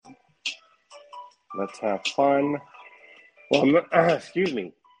Let's have fun. Well, excuse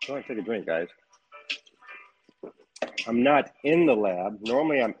me. Go ahead and take a drink, guys. I'm not in the lab.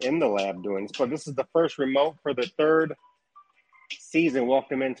 Normally, I'm in the lab doing this, but this is the first remote for the third season.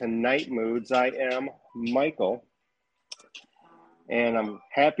 Welcome into Night Moods. I am Michael, and I'm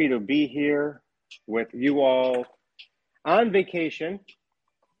happy to be here with you all on vacation.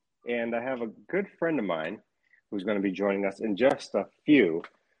 And I have a good friend of mine who's going to be joining us in just a few.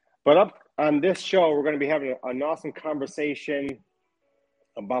 But up on this show, we're going to be having an awesome conversation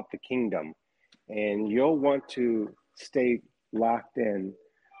about the kingdom. And you'll want to stay locked in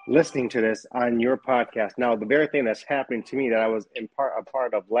listening to this on your podcast. Now, the very thing that's happening to me that I was a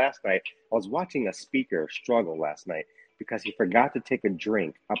part of last night, I was watching a speaker struggle last night because he forgot to take a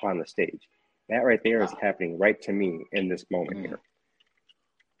drink up on the stage. That right there is happening right to me in this moment here.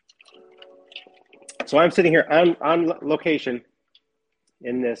 So I'm sitting here on location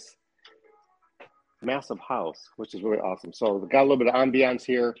in this massive house, which is really awesome. So we got a little bit of ambiance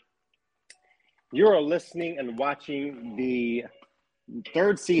here. You are listening and watching the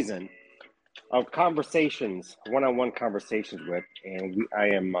third season of conversations, one-on-one conversations with, and I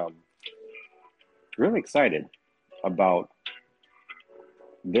am really excited about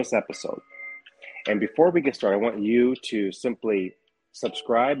this episode. And before we get started, I want you to simply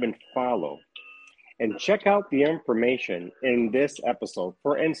subscribe and follow and check out the information in this episode.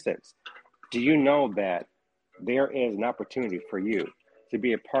 For instance, do you know that there is an opportunity for you to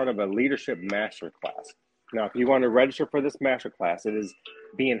be a part of a leadership masterclass? Now, if you want to register for this masterclass, it is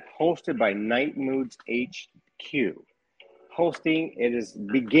being hosted by Night Moods HQ. It is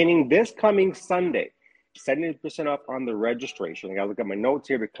beginning this coming Sunday. 70% off on the registration. I got to look at my notes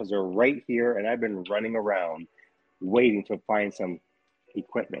here because they're right here, and I've been running around waiting to find some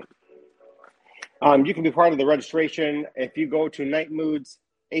equipment. You can be part of the registration if you go to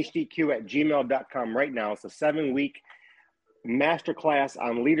nightmoodshdq@gmail.com right now. It's a 7-week masterclass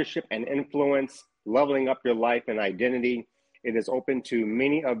on leadership and influence, leveling up your life and identity. It is open to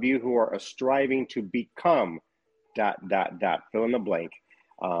many of you who are striving to become ... fill in the blank.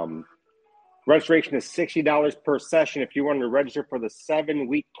 Registration is $60 per session. If you want to register for the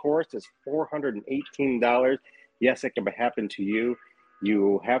 7-week course, it's $418. Yes, it can happen to you.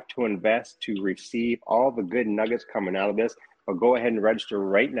 You have to invest to receive all the good nuggets coming out of this. But go ahead and register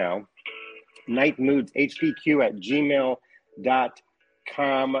right now.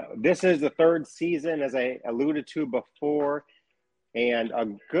 nightmoodshdq@gmail.com. This is the third season, as I alluded to before. And a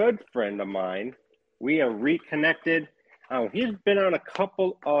good friend of mine, we are reconnected. He's been on a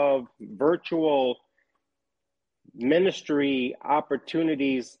couple of virtual ministry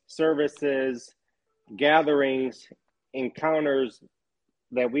opportunities, services, gatherings, encounters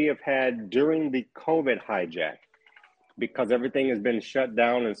that we have had during the COVID hijack, because everything has been shut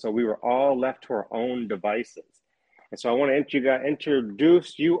down, and so we were all left to our own devices. And so I want to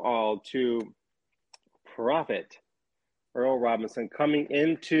introduce you all to Prophet Earl Robinson coming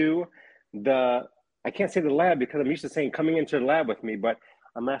into I can't say the lab because I'm used to saying coming into the lab with me, but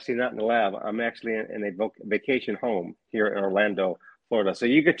I'm actually not in the lab. I'm actually in a vacation home here in Orlando, Florida. So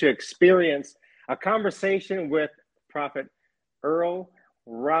you get to experience a conversation with Prophet Earl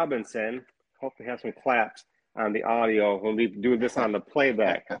Robinson. Hopefully have some claps on the audio. We'll do this on the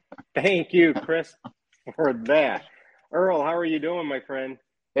playback. Thank you, Chris, for that. Earl, how are you doing, my friend?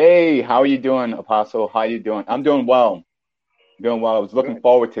 Hey, how are you doing, Apostle? How are you doing? I'm doing well. I was looking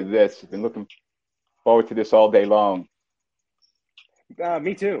forward to this. Been looking forward to this all day long.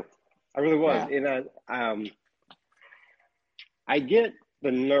 Me too. I really was. Yeah. And I get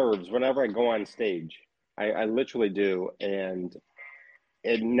the nerves whenever I go on stage. I literally do. And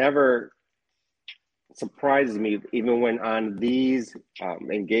it never surprises me, even when on these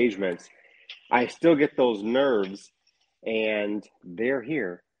engagements, I still get those nerves, and they're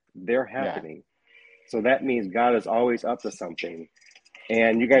here. They're happening. Yeah. So that means God is always up to something.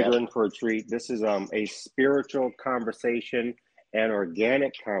 And you guys are in for a treat. This is a spiritual conversation, an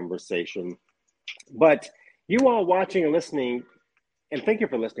organic conversation. But you all watching and listening, and thank you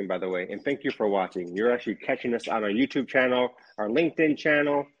for listening, by the way, and thank you for watching. You're actually catching us on our YouTube channel, our LinkedIn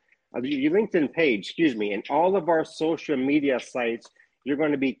channel, your LinkedIn page, and all of our social media sites. You're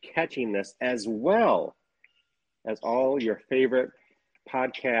going to be catching this, as well as all your favorite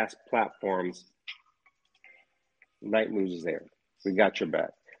podcast platforms. Night Moods is there. We got your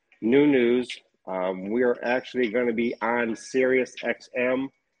back. New news. We are actually going to be on Sirius XM,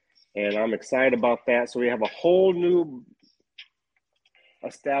 and I'm excited about that. So we have a whole new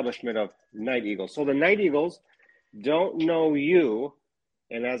establishment of Night Eagles. So the Night Eagles don't know you,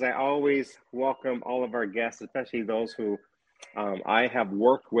 and as I always welcome all of our guests, especially those who I have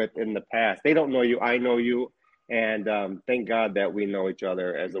worked with in the past. They don't know you, I know you, and thank God that we know each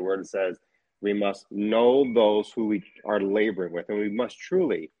other. As the word says, we must know those who we are laboring with, and we must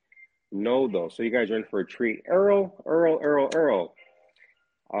truly know those. So you guys are in for a treat. Earl.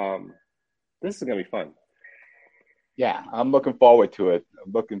 This is gonna be fun. Yeah, I'm looking forward to it.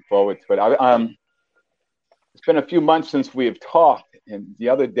 It's been a few months since we have talked, and the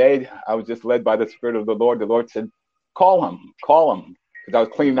other day I was just led by the Spirit of the Lord. The Lord said, call him, because I was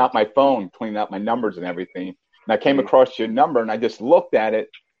cleaning out my phone, cleaning out my numbers and everything. And I came across your number, and I just looked at it,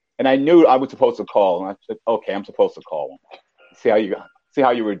 and I knew I was supposed to call. And I said, okay, I'm supposed to call him. See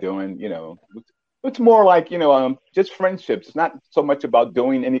how you were doing. It's more like just friendships. It's not so much about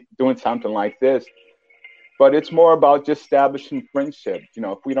doing something like this, but it's more about just establishing friendships.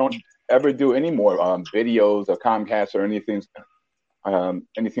 If we don't ever do any more videos or Comcast or anything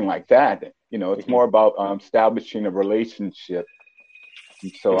like that, it's more about establishing a relationship.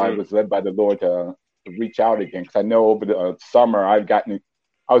 And so I was led by the Lord to reach out again, because I know over the summer I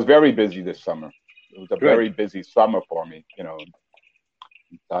was very busy this summer. It was a very busy summer for me.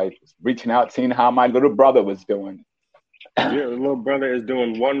 I was reaching out, seeing how my little brother was doing. Your little brother is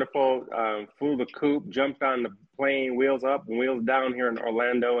doing wonderful. Flew the coop, jumped on the plane, wheels up and wheels down here in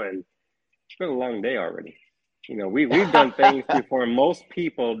Orlando, and it's been a long day already. We've done things before most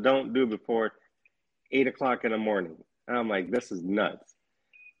people don't do before 8 o'clock in the morning. And I'm like, this is nuts.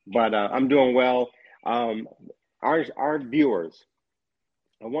 But I'm doing well. Our viewers,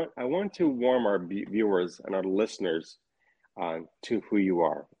 I want to warm our viewers and our listeners to who you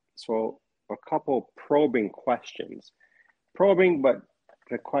are. So a couple probing questions. Probing, but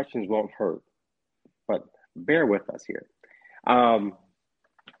the questions won't hurt. But bear with us here,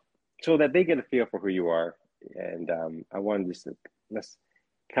 so that they get a feel for who you are. And I wanted let's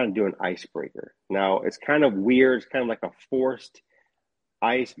kind of do an icebreaker. Now, it's kind of weird. It's kind of like a forced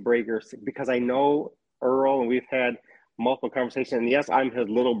icebreaker, because I know Earl, and we've had multiple conversations. And yes, I'm his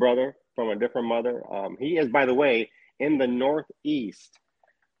little brother from a different mother. He is, by the way, in the northeast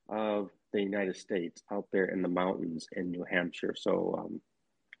of the United States, out there in the mountains in New Hampshire. So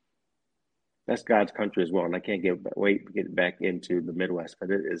that's God's country as well. And I can't wait to get back into the Midwest, but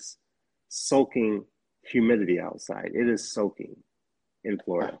it is soaking humidity outside. It is soaking in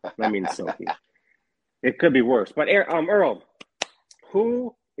Florida. I mean, soaking. It could be worse. But Earl,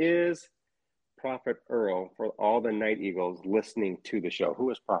 who is Prophet Earl for all the Night Eagles listening to the show? Who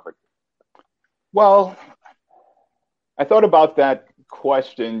is Prophet? Well, I thought about that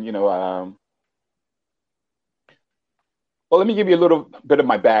question, well, let me give you a little bit of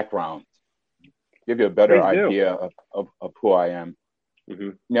my background, give you a better idea of who I am.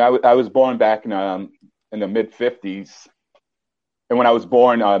 I was born back in the mid 50s. And when I was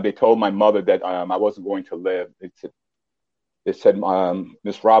born, they told my mother that I wasn't going to live. They said,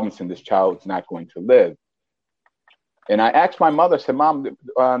 Miss Robinson, this child is not going to live. And I asked my mother, I said, Mom, do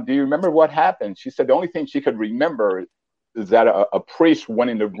you remember what happened? She said the only thing she could remember is that a priest went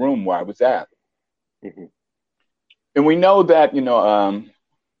in the room where I was at. And we know that,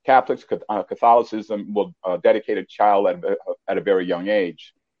 Catholics, Catholicism will dedicate a child at a very young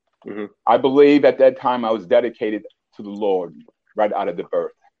age. I believe at that time I was dedicated to the Lord right out of the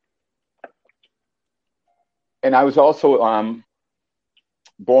birth. And I was also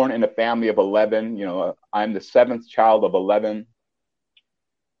born in a family of 11. I'm the seventh child of 11.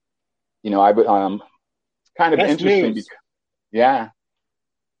 It's kind of That's interesting. News. Yeah.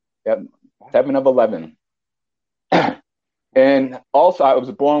 Yep. 7 of 11. And also I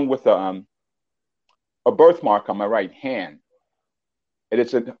was born with a birthmark on my right hand. It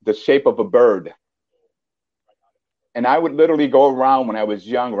is the shape of a bird. And I would literally go around when I was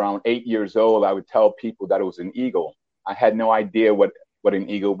young, around 8 years old, I would tell people that it was an eagle. I had no idea what an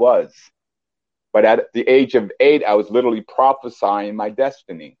eagle was. But at the age of 8, I was literally prophesying my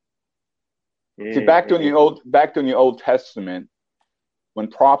destiny. See, back during the Old Testament, when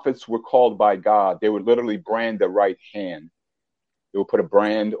prophets were called by God, they would literally brand their right hand. They would put a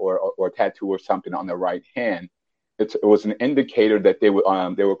brand or a tattoo or something on their right hand. It was an indicator that they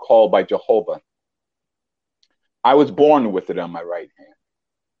were called by Jehovah. I was born with it on my right hand.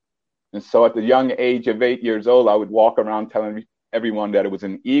 And so at the young age of 8 years old, I would walk around telling everyone that it was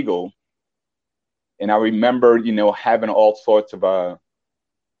an eagle. And I remember, having all sorts of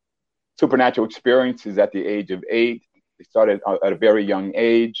supernatural experiences at the age of 8. They started at a very young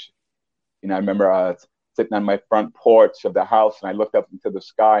age. I remember sitting on my front porch of the house, and I looked up into the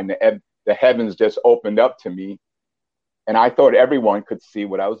sky, and the heavens just opened up to me. And I thought everyone could see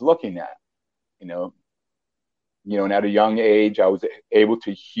what I was looking at, and at a young age, I was able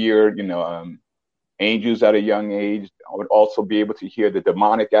to hear, angels at a young age. I would also be able to hear the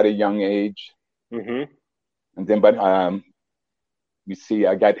demonic at a young age. Mm-hmm. And then, but you see,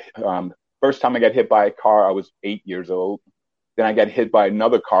 I got first time I got hit by a car, I was 8 years old. Then I got hit by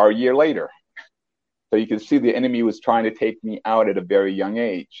another car a year later. So you can see the enemy was trying to take me out at a very young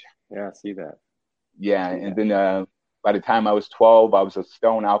age. Yeah, I see that. Yeah, and then by the time I was 12, I was a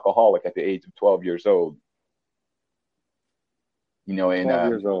stone alcoholic at the age of 12 years old. You know, and 12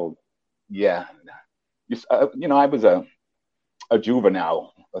 years old. Yeah, I was a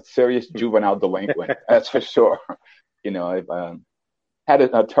juvenile, a serious juvenile delinquent. That's for sure. I've had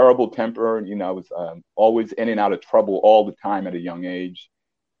a terrible temper. I was always in and out of trouble all the time at a young age.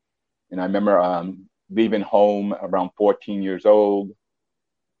 And I remember leaving home around 14 years old.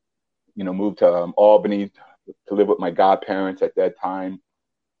 Moved to Albany to live with my godparents at that time.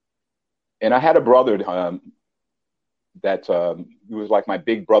 And I had a brother that he was like my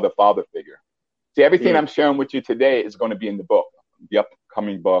big brother father figure. See, everything I'm sharing with you today is going to be in the book, the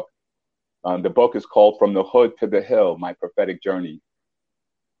upcoming book. The book is called From the Hood to the Hill, My Prophetic Journey.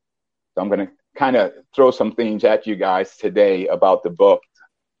 So I'm going to kind of throw some things at you guys today about the book.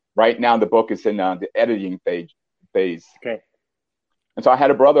 Right now, the book is in the editing phase. Okay. And so I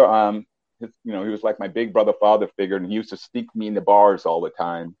had a brother, he was like my big brother father figure, and he used to sneak me in the bars all the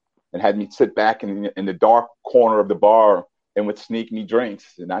time and had me sit back in the dark corner of the bar and would sneak me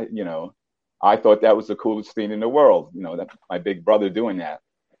drinks. And I thought that was the coolest thing in the world, that my big brother doing that.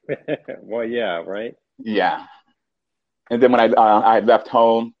 Well, yeah, right? Yeah. And then when I left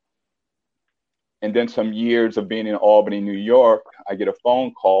home, and then some years of being in Albany, New York, I get a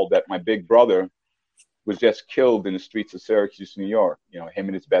phone call that my big brother was just killed in the streets of Syracuse, New York. Him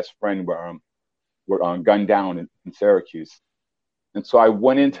and his best friend were gunned down in Syracuse. And so I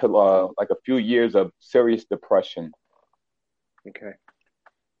went into like a few years of serious depression. Okay.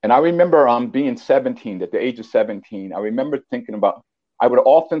 And I remember being 17, at the age of 17, I remember I would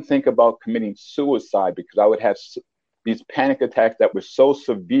often think about committing suicide because I would have these panic attacks that were so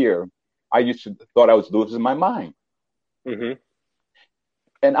severe, I used to thought I was losing my mind. Mm-hmm.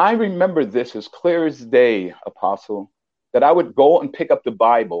 And I remember this as clear as day, Apostle, that I would go and pick up the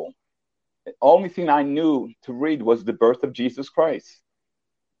Bible. The only thing I knew to read was the birth of Jesus Christ.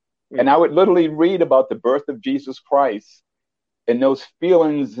 Mm-hmm. And I would literally read about the birth of Jesus Christ, and those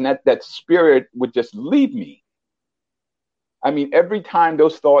feelings and that spirit would just leave me. I mean, every time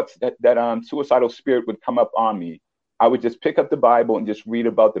those thoughts, that suicidal spirit would come up on me, I would just pick up the Bible and just read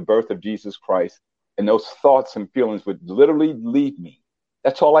about the birth of Jesus Christ. And those thoughts and feelings would literally leave me.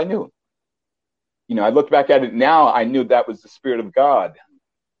 That's all I knew. I look back at it now, I knew that was the Spirit of God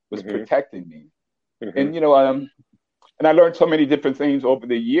was protecting me. Mm-hmm. And I learned so many different things over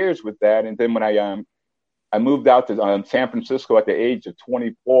the years with that. And then when I moved out to San Francisco at the age of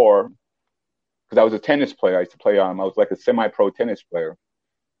 24, because I was a tennis player. I used to play, I was like a semi-pro tennis player.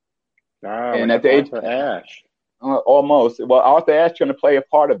 And like at the age of Ashe. Almost. Well, Arthur Ashe going to play a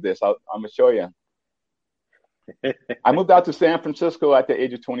part of this. I'm going to show you. I moved out to San Francisco at the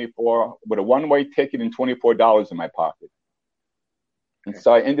age of 24 with a one-way ticket and $24 in my pocket. And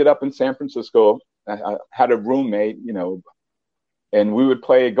so I ended up in San Francisco. I had a roommate, and we would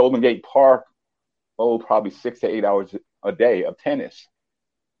play at Golden Gate Park, probably 6 to 8 hours a day of tennis.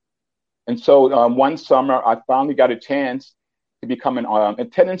 And so one summer, I finally got a chance to become a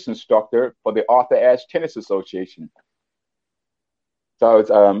tennis instructor for the Arthur Ashe Tennis Association. So I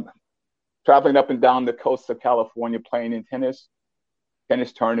was traveling up and down the coast of California playing in tennis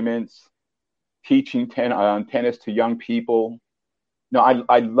tournaments, teaching tennis to young people. No,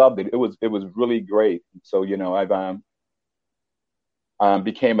 I loved it. It was really great. So, I've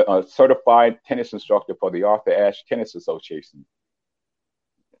became a certified tennis instructor for the Arthur Ashe Tennis Association.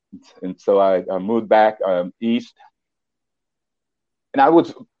 And so I moved back east. And I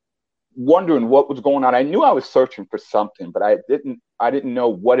was wondering what was going on. I knew I was searching for something, but I didn't know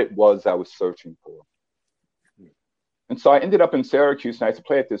what it was I was searching for. And so I ended up in Syracuse, and I used to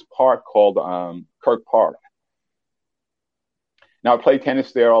play at this park called Kirk Park. Now I played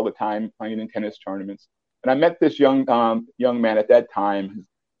tennis there all the time, playing in tennis tournaments. And I met this young man at that time.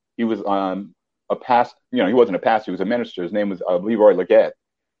 He was a pastor. He wasn't a pastor. He was a minister. His name was Leroy Leggett.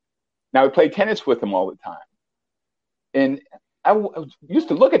 Now I played tennis with him all the time. And I used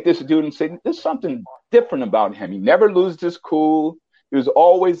to look at this dude and say, there's something different about him. He never loses his cool. He was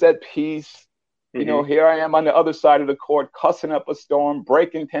always at peace. Mm-hmm. Here I am on the other side of the court, cussing up a storm,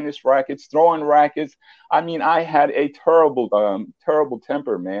 breaking tennis rackets, throwing rackets. I mean, I had a terrible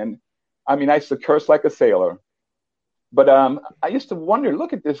temper, man. I mean, I used to curse like a sailor. But I used to wonder,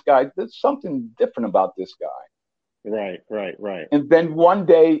 look at this guy. There's something different about this guy. Right. And then one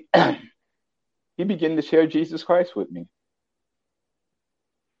day, he began to share Jesus Christ with me.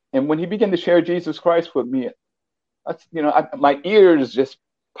 And when he began to share Jesus Christ with me, my ears just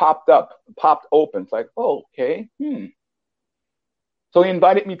popped open. It's like, oh, okay. So he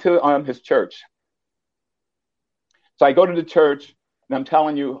invited me to his church. So I go to the church, and I'm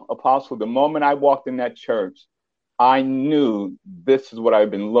telling you, Apostle, the moment I walked in that church, I knew this is what I've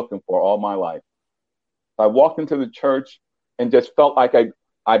been looking for all my life. I walked into the church and just felt like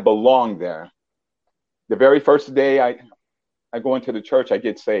I belonged there. The very first day I go into the church, I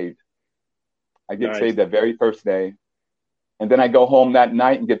get saved. I get saved that very first day. And then I go home that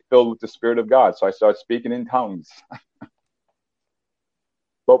night and get filled with the Spirit of God. So I start speaking in tongues.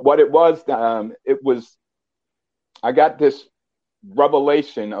 But what it was, I got this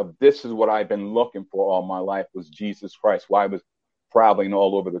revelation of this is what I've been looking for all my life, was Jesus Christ. Why I was traveling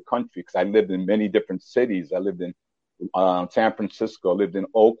all over the country, because I lived in many different cities. I lived in San Francisco, I lived in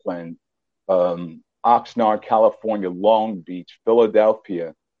Oakland, Oxnard, California, Long Beach,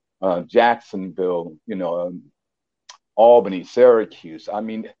 Philadelphia, Jacksonville, Albany, Syracuse. I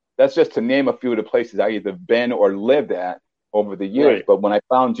mean, that's just to name a few of the places I either been or lived at over the years. Right. But when I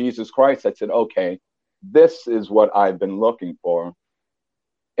found Jesus Christ, I said, okay, this is what I've been looking for.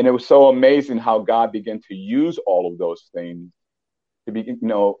 And it was so amazing how God began to use all of those things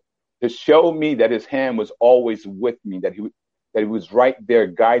to show me that his hand was always with me, that he was right there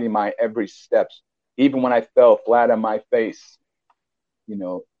guiding my every steps, even when I fell flat on my face.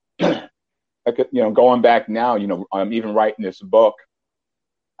 I could, going back now, I'm even writing this book.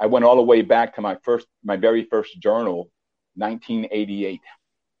 I went all the way back to my very first journal, 1988.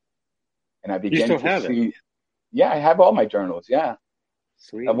 And I began to see, I have all my journals. Yeah.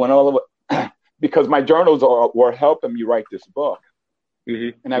 Sweet. I went all the way because my journals were helping me write this book.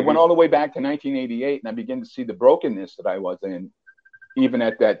 Mm-hmm. And I went all the way back to 1988, and I began to see the brokenness that I was in, even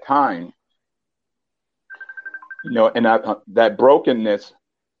at that time. And that brokenness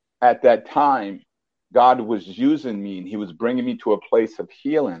at that time, God was using me, and he was bringing me to a place of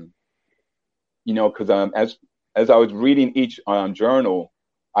healing. Because as I was reading each journal,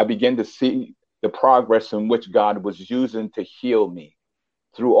 I began to see the progress in which God was using to heal me.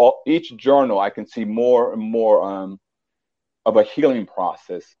 Through each journal, I can see more and more of a healing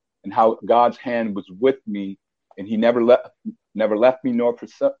process, and how God's hand was with me, and he never left me nor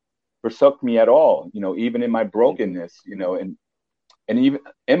forsook me at all. Even in my brokenness, and even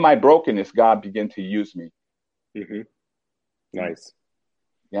in my brokenness, God began to use me. Mm-hmm. Nice.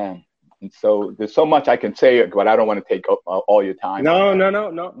 Yeah. And so there's so much I can say, but I don't want to take up all your time. No.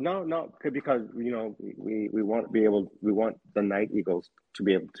 Because we want the Night Eagles to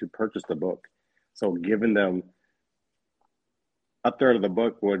be able to purchase the book. So giving them a third of the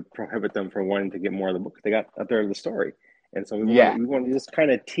book would prohibit them from wanting to get more of the book. They got a third of the story, and so we want to just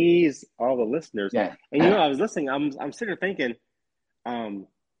kind of tease all the listeners. Yeah. And I was listening. I'm sitting there thinking,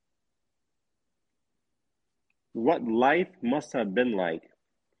 what life must have been like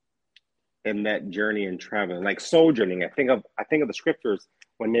in that journey and traveling, like sojourning. I think of the scriptures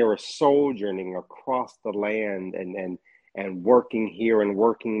when they were sojourning across the land and working here and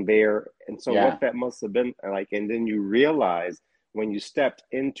working there. And so what that must have been like, and then you realize when you stepped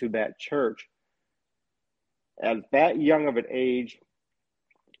into that church at that young of an age,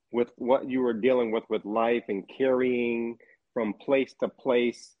 with what you were dealing with life and carrying from place to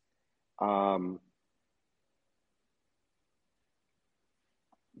place,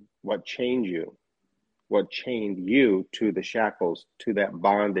 what chained you to the shackles, to that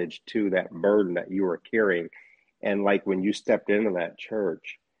bondage, to that burden that you were carrying. And like when you stepped into that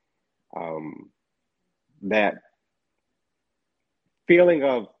church, that feeling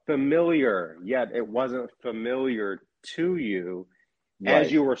of familiar, yet it wasn't familiar to you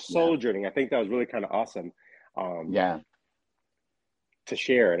as you were sojourning. I think that was really kind of awesome to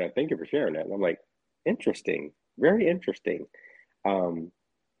share. And I thank you for sharing that. And I'm like, interesting, very interesting. And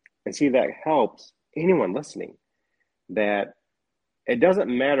see, that helps anyone listening, that it doesn't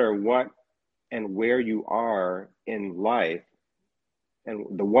matter what and where you are in life,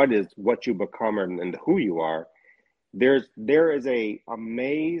 and the what is what you become and who you are. There is a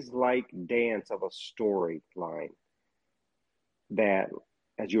maze-like dance of a storyline that,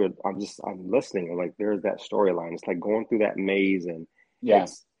 as I'm listening, like there's that storyline. It's like going through that maze, and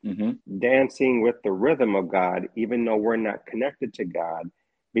it's dancing with the rhythm of God, even though we're not connected to God,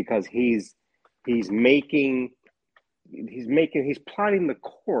 because he's plotting the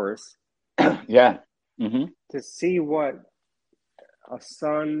course to see what a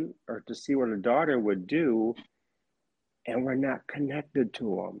son or to see what a daughter would do, and we're not connected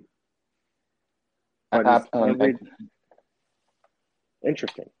to him. But it's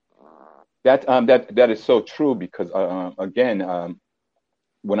interesting. That is so true because again,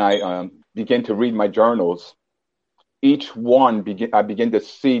 when I begin to read my journals, each one I begin to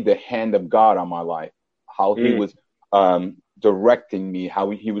see the hand of God on my life, how He Mm. was directing me,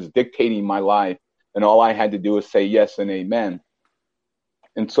 how He was dictating my life, and all I had to do was say yes and amen.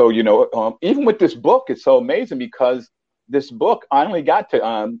 And so, even with this book, it's so amazing because this book I only got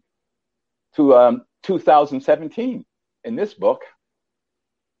to 2017 in this book.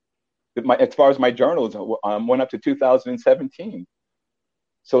 As far as my journals went up to 2017.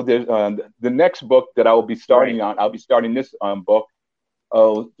 So there's the next book that I will be starting Right. on. I'll be starting this book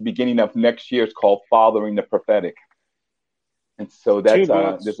the beginning of next year. It's called Fathering the Prophetic. And so Two that's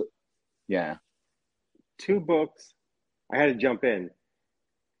books. this, yeah. 2 books. I had to jump in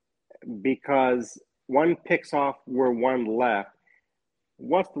because one picks off where one left.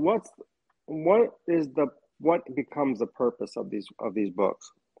 What becomes the purpose of these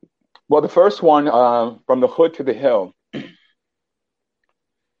books? Well, the first one, From the Hood to the Hill,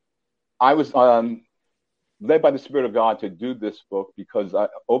 I was led by the Spirit of God to do this book because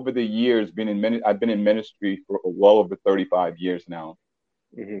over the years, I've been in ministry for well over 35 years now.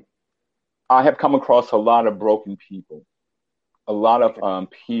 Mm-hmm. I have come across a lot of broken people, a lot of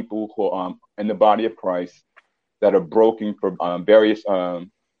people who are in the body of Christ that are broken for various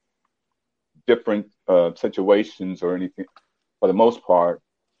different situations or anything. For the most part,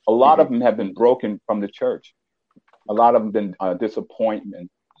 a lot Mm-hmm. of them have been broken from the church. A lot of them been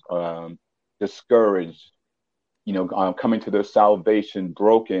disappointment, discouraged, coming to their salvation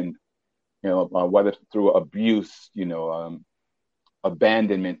broken, whether through abuse,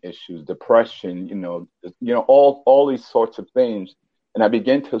 abandonment issues, depression, all these sorts of things. And I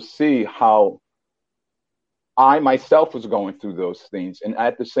began to see how I myself was going through those things. And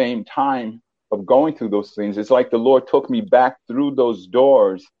at the same time of going through those things, it's like the Lord took me back through those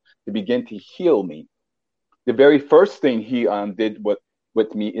doors to begin to heal me. The very first thing He did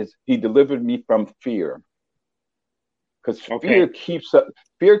with me is He delivered me from fear. Because Okay.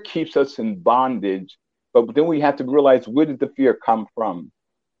 fear keeps us in bondage. But then we have to realize, where did the fear come from?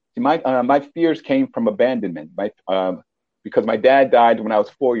 See, my fears came from abandonment. Because my dad died when I was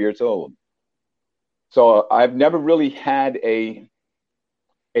 4 years old. So I've never really had a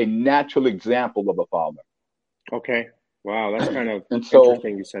natural example of a father. Okay. Wow, that's kind of And so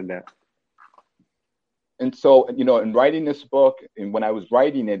interesting you said that. in writing this book, and when I was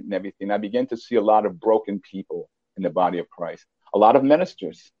writing it and everything, I began to see a lot of broken people in the body of Christ. A lot of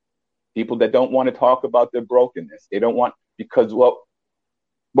ministers, people that don't want to talk about their brokenness. They don't want, because what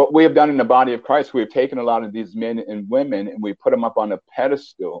we have done in the body of Christ, we have taken a lot of these men and women and we put them up on a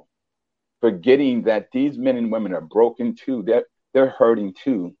pedestal, forgetting that these men and women are broken too. They're hurting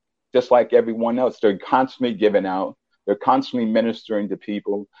too, just like everyone else. They're constantly giving out. They're constantly ministering to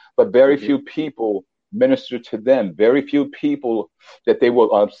people, but very Mm-hmm. few people minister to them. Very few people that they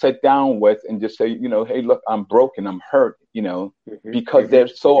will sit down with and just say, hey, look, I'm broken, I'm hurt, Mm-hmm. because Mm-hmm. they're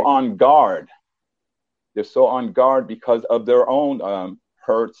so Mm-hmm. on guard. They're so on guard because of their own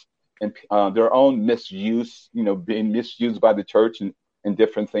hurts and their own misuse, being misused by the church and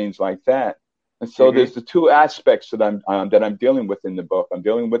different things like that. And so Mm-hmm. there's the two aspects that I'm dealing with in the book. I'm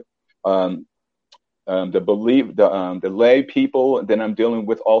dealing with the lay people, and then I'm dealing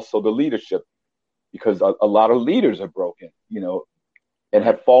with also the leadership, because a lot of leaders are broken, and Right.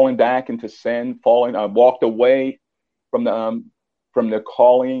 have fallen back into sin, walked away from their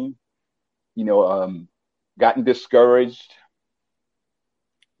calling, gotten discouraged.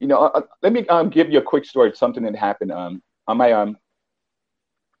 Let me give you a quick story of something that happened on my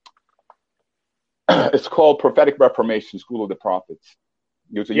it's called Prophetic Reformation School of the Prophets.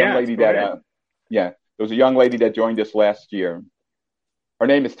 There was a young Yes, lady go ahead. there was a young lady that joined us last year. Her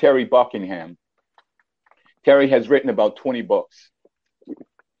name is Terry Buckingham. Terry has written about 20 books.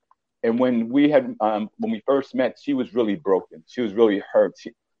 And when we first met, she was really broken. She was really hurt.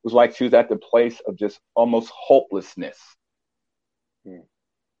 It was like she was at the place of just almost hopelessness,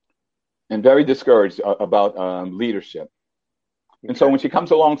 and very discouraged about leadership. And so Okay. when she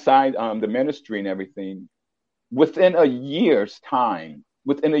comes alongside the ministry and everything, within a year's time,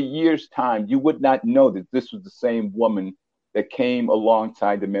 you would not know that this was the same woman that came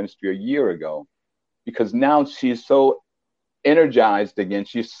alongside the ministry a year ago, because now she's so energized again.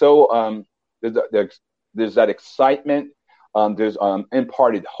 She's so there's that excitement. There's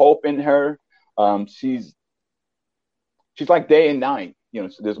imparted hope in her. She's like day and night.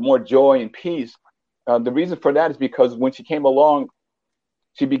 So there's more joy and peace. The reason for that is because when she came along,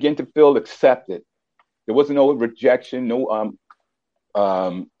 she began to feel accepted. There wasn't no rejection, no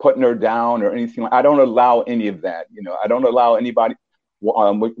putting her down or anything. I don't allow any of that. I don't allow anybody.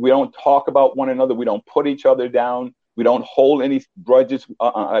 We don't talk about one another. We don't put each other down. We don't hold any grudges.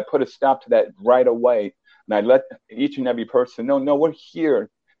 I put a stop to that right away. And I let each and every person know, no, we're here,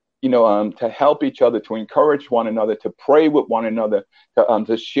 to help each other, to encourage one another, to pray with one another,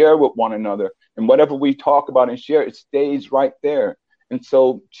 to share with one another. And whatever we talk about and share, it stays right there. And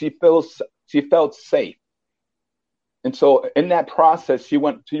so she felt safe. And so in that process, she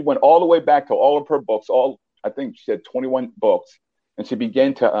went all the way back to all of her books, I think she had 21 books, and she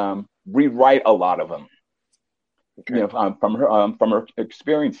began to rewrite a lot of them, Okay. from her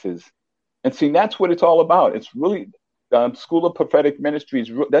experiences. And see, that's what it's all about. It's really School of Prophetic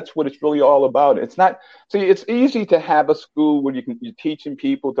Ministries. That's what it's really all about. It's not. See, it's easy to have a school where you're teaching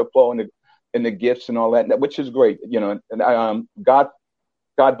people to flow in the gifts and all that, which is great. And God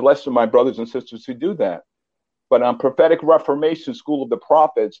bless my brothers and sisters who do that. But Prophetic Reformation School of the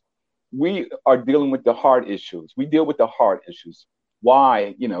Prophets, we are dealing with the heart issues. We deal with the heart issues.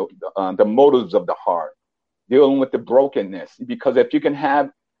 Why? The motives of the heart, dealing with the brokenness. Because if you can have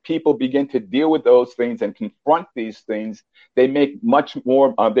people begin to deal with those things and confront these things, they make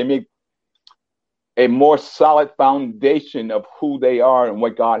they make a more solid foundation of who they are and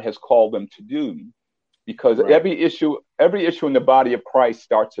what God has called them to do. Because Right. every issue in the body of Christ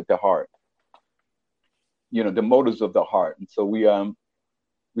starts at the heart. The motives of the heart. And so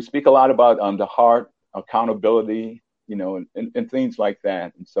we speak a lot about the heart, accountability, and things like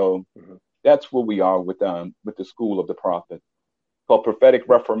that. And so that's where we are with the School of the Prophet, called Prophetic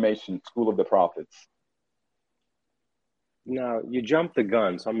Reformation School of the Prophets. Now, you jumped the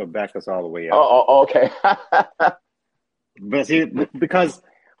gun, so I'm going to back us all the way up. Oh, okay. But see, because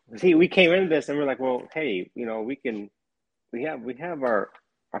we came into this and we're like, well, hey, we have our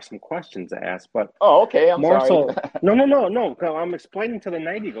some questions to ask, but okay. I'm more sorry. so, no. I'm explaining to the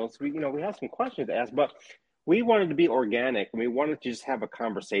Night Eagles. We have some questions to ask, but we wanted to be organic and we wanted to just have a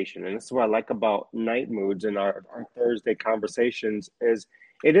conversation. And this is what I like about Night Moods and our Thursday conversations is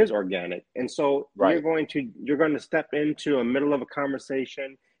it is organic. And so Right. you're going to step into a middle of a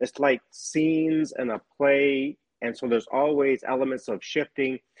conversation. It's like scenes and a play. And so there's always elements of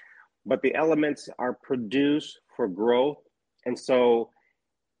shifting, but the elements are produced for growth. And so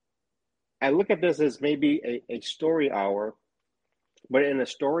I look at this as maybe a story hour, but in a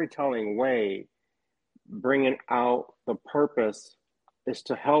storytelling way, bringing out the purpose is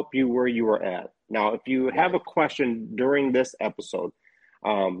to help you where you are at. Now, if you have a question during this episode,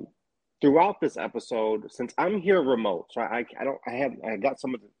 throughout this episode, since I'm here remote, so I got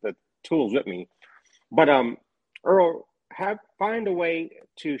some of the tools with me, but Earl, find a way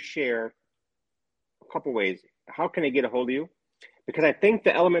to share a couple ways. How can I get a hold of you? Because I think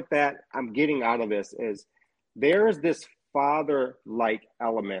the element that I'm getting out of this is there is this father-like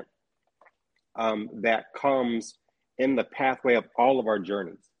element that comes in the pathway of all of our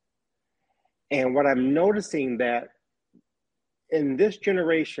journeys. And what I'm noticing that in this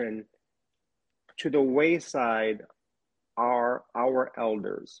generation, to the wayside are our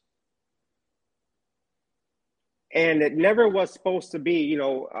elders. And it never was supposed to be,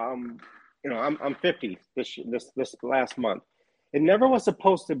 I'm 50 this last month. It never was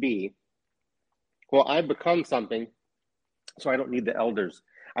supposed to be, well, I've become something, so I don't need the elders.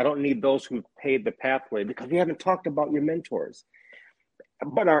 I don't need those who paved the pathway, because we haven't talked about your mentors.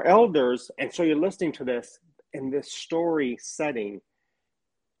 But our elders, and so you're listening to this in this story setting,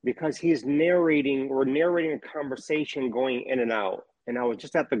 because we're narrating a conversation going in and out. And I was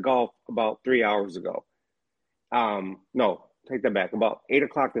just at the Gulf about 3 hours ago. No, take that back. About 8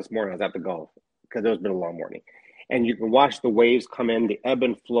 o'clock this morning, I was at the Gulf because it's been a long morning. And you can watch the waves come in, the ebb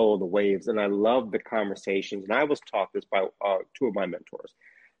and flow of the waves. And I love the conversations. And I was taught this by two of my mentors,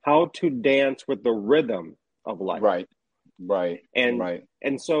 how to dance with the rhythm of life. Right.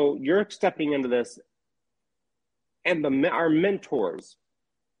 And so you're stepping into this, and our mentors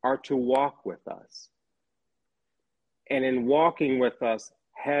are to walk with us. And in walking with us,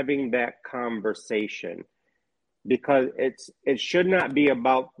 having that conversation, because it should not be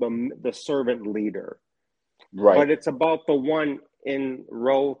about the servant leader. Right. But it's about the one in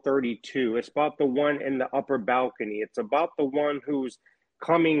row 32. It's about the one in the upper balcony. It's about the one who's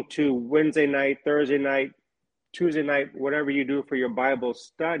coming to Wednesday night, Thursday night, Tuesday night, whatever you do for your Bible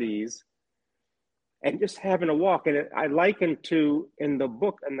studies, and just having a walk. And I liken to in the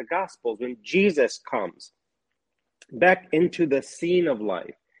book and the Gospels, when Jesus comes back into the scene of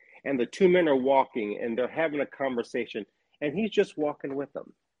life, and the two men are walking and they're having a conversation, and he's just walking with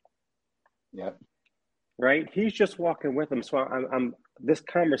them. Yeah. Right? He's just walking with them. So I'm this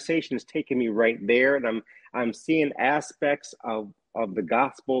conversation is taking me right there, and I'm seeing aspects of the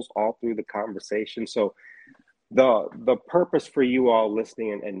Gospels all through the conversation. So the purpose for you all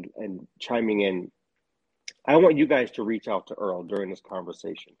listening and chiming in, I want you guys to reach out to Earl during this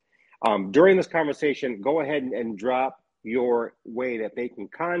conversation. During this conversation, go ahead and drop your way that they can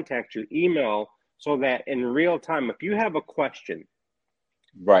contact your email so that in real time, if you have a question,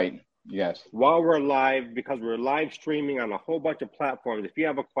 right, yes, while we're live, because we're live streaming on a whole bunch of platforms, if you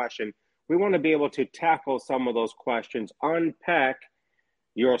have a question, we want to be able to tackle some of those questions, unpack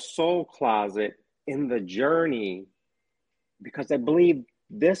your soul closet in the journey, because I believe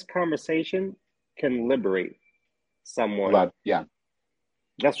this conversation can liberate someone. Yeah.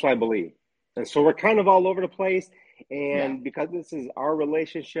 That's what I believe. And so we're kind of all over the place. And because this is our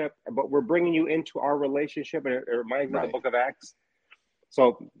relationship, but we're bringing you into our relationship, and it reminds me of the book of Acts.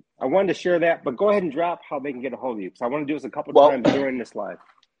 So I wanted to share that, but go ahead and drop how they can get a hold of you, because I want to do this a couple of times during this live.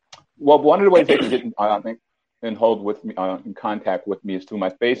 Well, one of the ways they can get in hold with me, in contact with me, is through my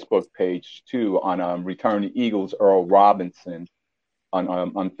Facebook page too, on Return to Eagles, Earl Robinson,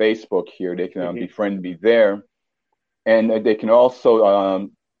 on Facebook here. They can befriend me there, and they can also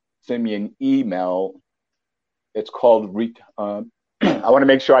send me an email. It's called I want to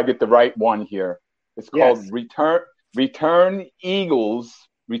make sure I get the right one here. It's called Return Eagles,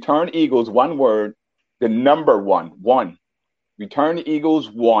 one word, the number one, Return Eagles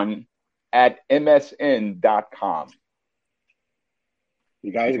 1 at msn.com.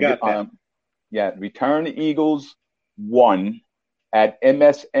 You guys got that? Yeah, Return Eagles 1 at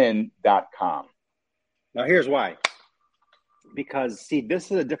msn.com. Now here's why. Because, see, this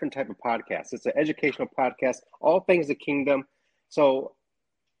is a different type of podcast. It's an educational podcast, all things the kingdom. So,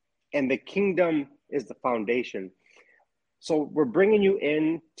 and the kingdom is the foundation. So we're bringing you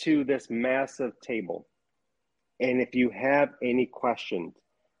into this massive table. And if you have any questions,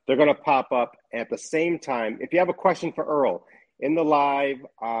 they're going to pop up at the same time. If you have a question for Earl in the live,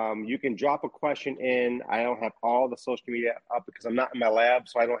 you can drop a question in. I don't have all the social media up because I'm not in my lab,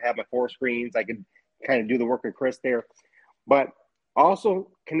 so I don't have my 4 screens. I can kind of do the work of Chris there. But also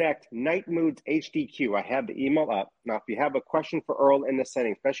connect Night Moods HDQ. I have the email up. Now, if you have a question for Earl in the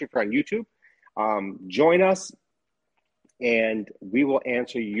setting, especially if you're on YouTube, join us and we will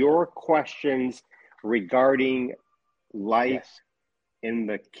answer your questions regarding life in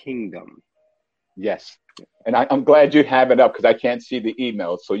the kingdom. Yes. And I'm glad you have it up because I can't see the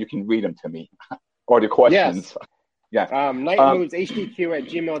emails, so you can read them to me or the questions. Yes.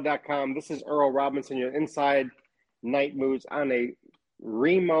 nightmoodshdq@gmail.com. This is Earl Robinson. You're inside Night Moods on a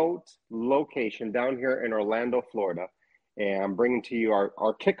remote location down here in Orlando, Florida. And I'm bringing to you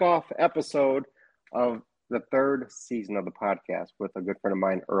our kickoff episode of the 3rd season of the podcast with a good friend of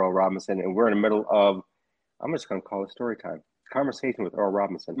mine, Earl Robinson. And we're in the middle of, I'm just going to call it story time. Conversation with Earl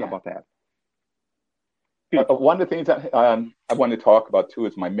Robinson. How about that? One of the things I want to talk about too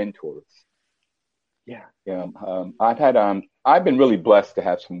is my mentors. I've been really blessed to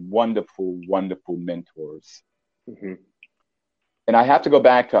have some wonderful mentors. And I have to go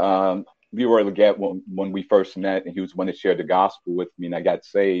back to Leroy Leggett when we first met, and he was the one that shared the gospel with me, and I got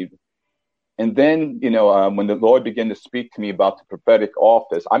saved. And then, when the Lord began to speak to me about the prophetic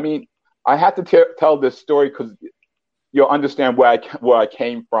office, I mean, I have to tell this story because you'll understand where I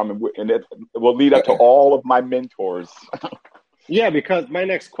came from, and it will lead up to all of my mentors. Yeah, because my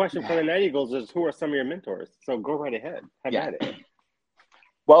next question for the Night Eagles is, who are some of your mentors? So go right ahead. Have at it.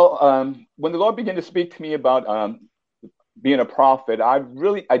 Well, when the Lord began to speak to me about being a prophet, I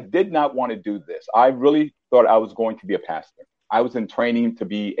did not want to do this. I really thought I was going to be a pastor. I was in training to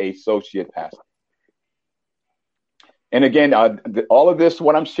be an associate pastor. And again, all of this,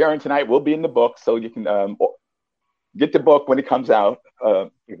 what I'm sharing tonight, will be in the book, so you can get the book when it comes out.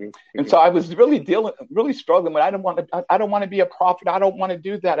 And so I was really struggling, but I don't want to be a prophet. I don't want to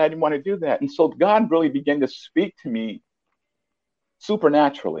do that. I didn't want to do that. And so God really began to speak to me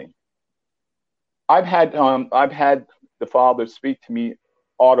supernaturally. I've had the Father speak to me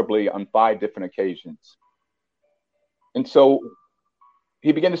audibly on 5 different occasions. And so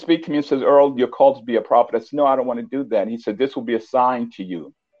he began to speak to me and says, Earl, you're called to be a prophet. I said, no, I don't want to do that. And he said, this will be a sign to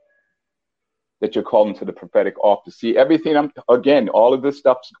you that you're called into the prophetic office. See, everything, all of this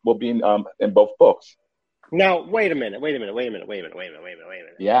stuff will be in both books. Now, wait a minute.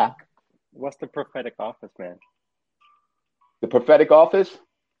 Yeah. What's the prophetic office, man? The prophetic office?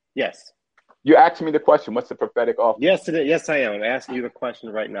 Yes. You asked me the question, what's the prophetic office? Yes, Yes, I am. I'm asking you the question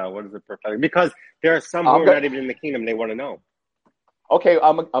right now. What is the prophetic? Because there are some who are not even in the kingdom. They want to know. Okay,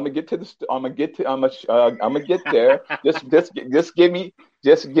 I'm gonna get to this. I'm gonna get there. Just give me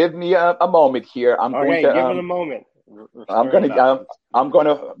a moment here. Give it a moment. I'm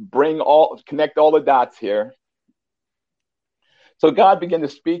gonna connect all the dots here. So God began to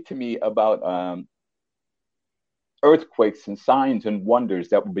speak to me about earthquakes and signs and wonders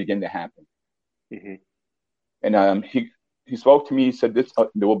that would begin to happen. Mm-hmm. And he spoke to me. He said, "This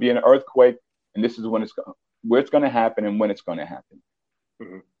there will be an earthquake, and this is when where it's going to happen and when it's going to happen."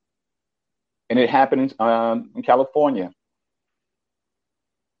 Mm-hmm. And it happened in California.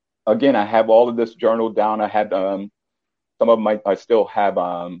 Again, I have all of this journaled down. I had some of my, I still have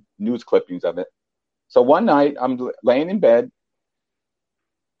news clippings of it. So one night I'm laying in bed,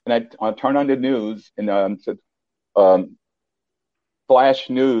 and I turn on the news, and said, flash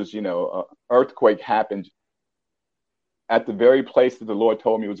news, earthquake happened at the very place that the Lord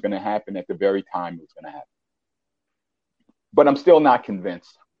told me was going to happen at the very time it was going to happen. But I'm still not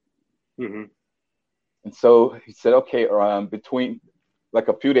convinced. Mm-hmm. And so he said, okay, between, like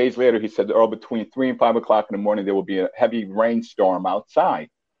a few days later, he said, Earl, between 3 and 5 o'clock in the morning, there will be a heavy rainstorm outside.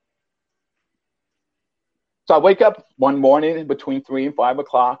 So I wake up one morning between 3 and 5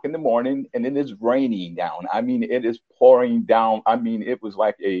 o'clock in the morning, and it is raining down. I mean, it is pouring down. I mean, it was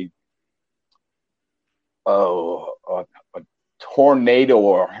like a tornado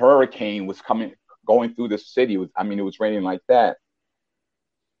or a hurricane was going through the city. It was raining like that.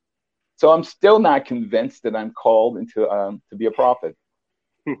 So I'm still not convinced that I'm called to be a prophet.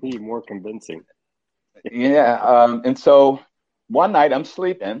 You're more convincing. Yeah. And so one night I'm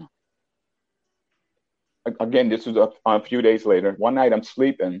sleeping. Again, this was a few days later. One night I'm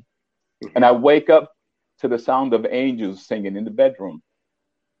sleeping, and I wake up to the sound of angels singing in the bedroom.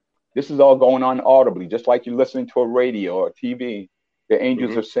 This is all going on audibly, just like you're listening to a radio or a TV. The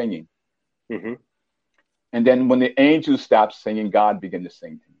angels are singing. Mm-hmm. And then when the angels stop singing, God began to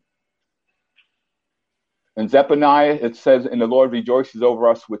sing to me. In Zephaniah, it says, and the Lord rejoices over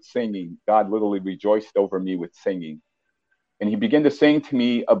us with singing. God literally rejoiced over me with singing. And he began to sing to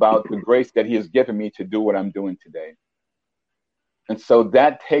me about the grace that he has given me to do what I'm doing today. And so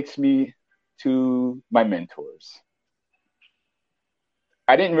that takes me to my mentors.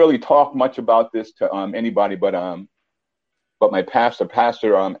 I didn't really talk much about this to anybody, but my pastor,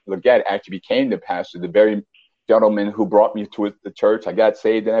 Leggett, actually became the pastor, the very gentleman who brought me to the church. I got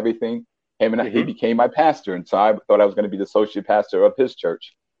saved and everything. Him and he became my pastor, and so I thought I was going to be the associate pastor of his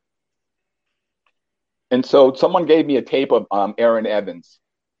church. And so someone gave me a tape of Aaron Evans,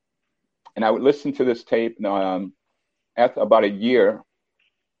 and I would listen to this tape. After about a year,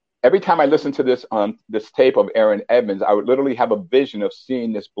 every time I listened to this tape of Aaron Evans, I would literally have a vision of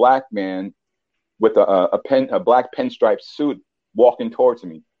seeing this black man with a black pinstripe suit walking towards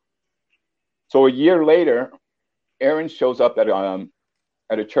me. So a year later, Aaron shows up at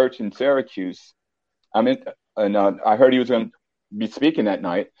a church in Syracuse. I heard he was going to be speaking that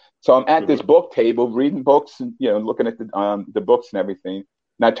night. So I'm at this book table reading books and looking at the books and everything.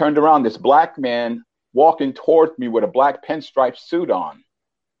 And I turned around, this black man walking towards me with a black pinstripe suit on.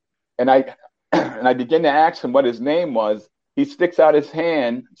 And I begin to ask him what his name was. He sticks out his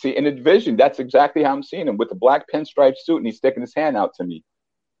hand. See, in a vision, that's exactly how I'm seeing him, with a black pinstripe suit, and he's sticking his hand out to me.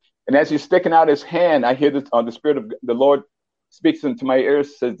 And as he's sticking out his hand, I hear the Spirit of the Lord speaks into my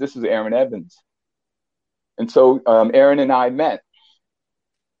ears, says, "This is Aaron Evans." And so Aaron and I met.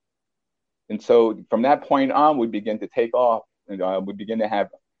 And so from that point on, we began to take off, and we began to have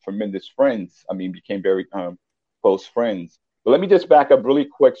tremendous friends. Became very close friends. But let me just back up really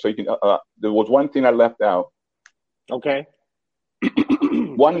quick so you can. There was one thing I left out. Okay.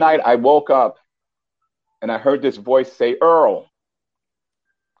 One night I woke up and I heard this voice say, "Earl."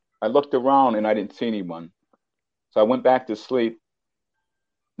 I looked around and I didn't see anyone. So I went back to sleep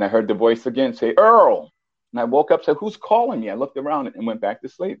and I heard the voice again say, "Earl." And I woke up, said, "Who's calling me?" I looked around and went back to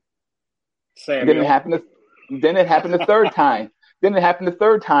sleep. Samuel. Then it happened the third time. Then it happened the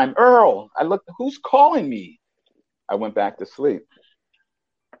third time. "Earl." I looked, "Who's calling me?" I went back to sleep.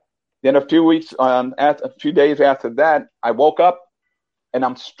 Then a few days after that, I woke up and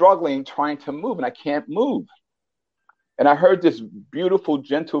I'm struggling, trying to move, and I can't move. And I heard this beautiful,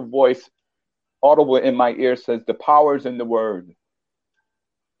 gentle voice audible in my ear says, "The power is in the word."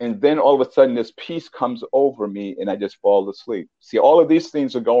 And then all of a sudden, this peace comes over me and I just fall asleep. See, all of these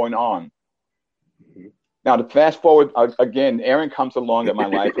things are going on. Now, to fast forward, again, Aaron comes along in my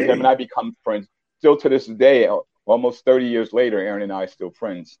life. Him and I become friends. Still to this day, almost 30 years later, Aaron and I are still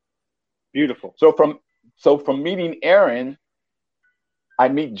friends. Beautiful. So from meeting Aaron, I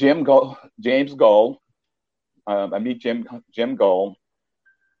meet James Gull. I meet Jim Gull.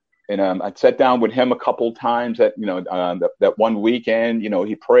 And I sat down with him a couple times that one weekend.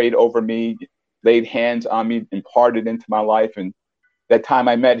 He prayed over me, laid hands on me, imparted into my life. And that time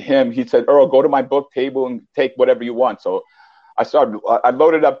I met him, he said, "Earl, go to my book table and take whatever you want." So I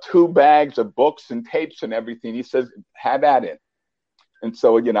loaded up 2 bags of books and tapes and everything. He says, "Have at it." And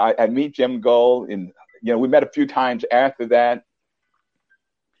so, I meet Jim Gull, and we met a few times after that.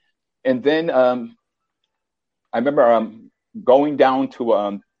 And then I remember going down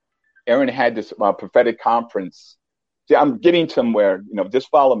to Aaron had this prophetic conference. See, I'm getting somewhere. Just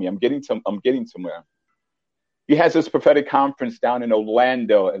follow me. I'm getting somewhere. He has this prophetic conference down in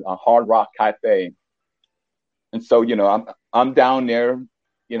Orlando at a Hard Rock Cafe. And so, I'm down there.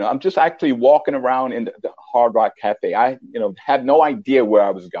 I'm just actually walking around in the Hard Rock Cafe. I, had no idea where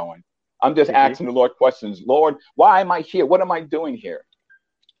I was going. I'm just asking the Lord questions. Lord, why am I here? What am I doing here?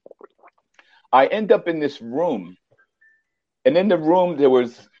 I end up in this room. And in the room, there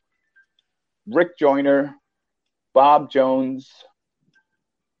was Rick Joyner, Bob Jones,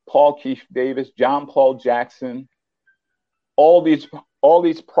 Paul Keith Davis, John Paul Jackson, all these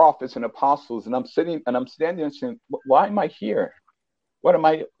prophets and apostles. And I'm standing and saying, why am I here? What am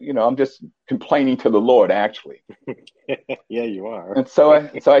I, I'm just complaining to the Lord, actually. Yeah, you are. And so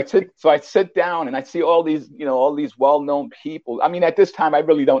I sit down and I see all these well-known people. I mean, at this time, I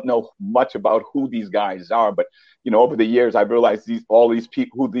really don't know much about who these guys are, but, over the years, I realized who these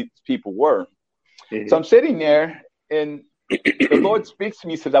people were. Mm-hmm. So I'm sitting there and the Lord speaks to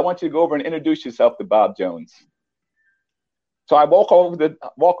me, says, I want you to go over and introduce yourself to Bob Jones. So I walk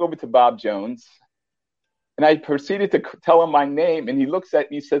over to Bob Jones. And I proceeded to tell him my name, and he looks at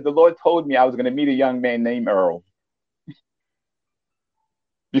me and said, the Lord told me I was going to meet a young man named Earl.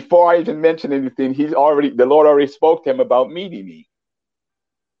 Before I even mentioned anything, the Lord already spoke to him about meeting me.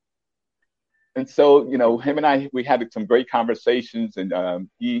 And so, him and I, we had some great conversations, and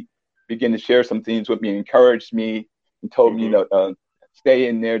he began to share some things with me and encouraged me and told me, stay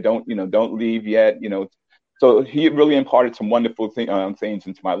in there, don't leave yet, So he really imparted some wonderful things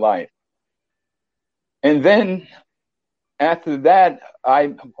into my life. And then after that,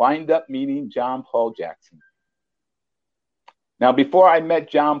 I wind up meeting John Paul Jackson. Now, before I met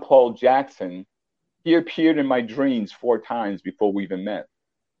John Paul Jackson, he appeared in my dreams 4 times before we even met.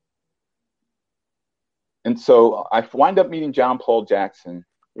 And so I wind up meeting John Paul Jackson.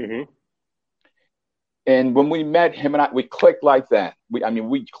 Mm-hmm. And when we met, him and I, we clicked like that.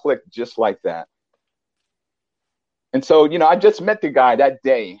 We clicked just like that. And so, I just met the guy that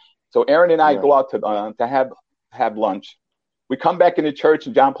day. So Aaron and I go out to have lunch. We come back into church,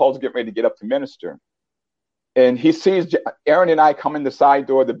 and John Paul's getting ready to get up to minister. And he sees Aaron and I come in the side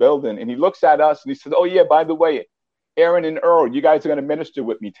door of the building, and he looks at us, and he says, oh, yeah, by the way, Aaron and Earl, you guys are going to minister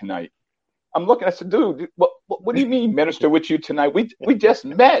with me tonight. I'm looking, I said, dude, what do you mean minister with you tonight? We just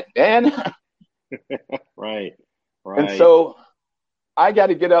met, man. Right. And so I got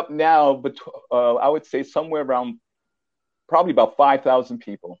to get up now, but I would say somewhere around probably about 5,000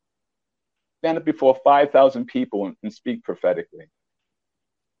 people. Stand up before 5,000 people and speak prophetically.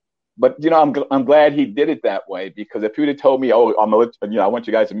 But I'm glad he did it that way, because if he would have told me, oh, I want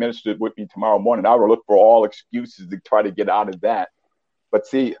you guys to minister with me tomorrow morning, I would look for all excuses to try to get out of that. But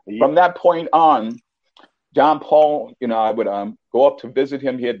see, from that point on, John Paul, I would go up to visit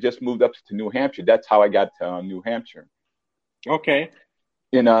him. He had just moved up to New Hampshire. That's how I got to New Hampshire. Okay.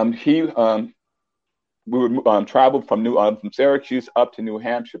 And we would travel from Syracuse up to New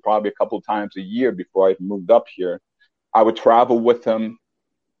Hampshire probably a couple of times a year before I moved up here. I would travel with them,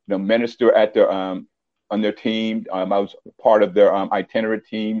 minister at their on their team. I was part of their itinerant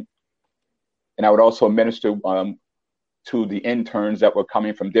team, and I would also minister to the interns that were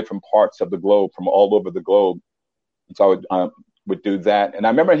coming from different parts of the globe, from all over the globe. And so I would do that. And I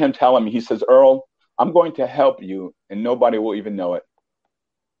remember him telling me, he says, Earl, I'm going to help you, and nobody will even know it.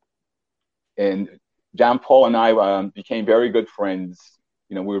 And John Paul and I became very good friends.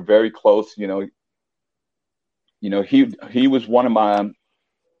 We were very close. He was one of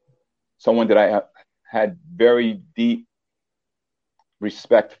someone that I had very deep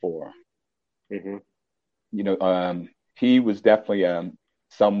respect for. Mm-hmm. He was definitely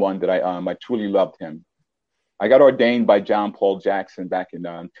someone that I truly loved him. I got ordained by John Paul Jackson back in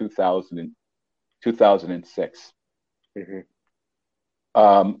 2006. Mm-hmm.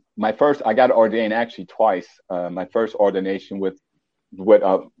 I got ordained actually twice. My first ordination with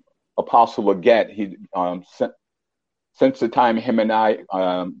Apostle Leggett. He since the time him and I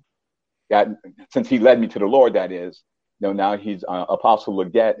since he led me to the Lord, that is, now he's Apostle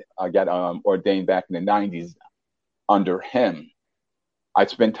Leggett. I got ordained back in the 90s under him. I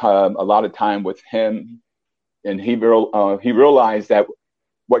spent a lot of time with him, and he realized that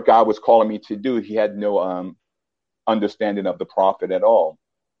what God was calling me to do, he had no understanding of the prophet at all.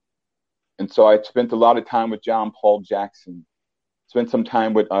 And so I spent a lot of time with John Paul Jackson, spent some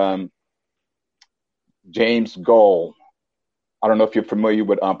time with James Goll. I don't know if you're familiar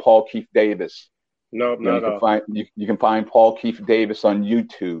with Paul Keith Davis. No, not at all. You can find Paul Keith Davis on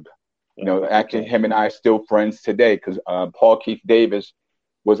YouTube. Actually, Okay. him and I are still friends today because Paul Keith Davis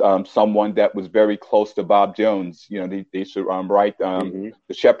was someone that was very close to Bob Jones. They used to write Mm-hmm.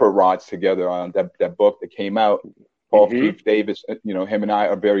 the Shepherd Rods together. That book that came out. Paul Mm-hmm. Keith Davis, him and I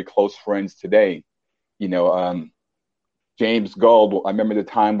are very close friends today. James Gold, I remember the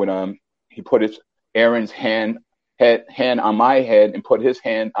time when he put Aaron's hand on my head and put his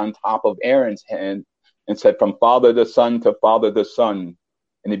hand on top of Aaron's hand and said, "From father to son to father to son,"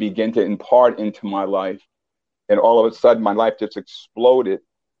 and he began to impart into my life, and all of a sudden my life just exploded.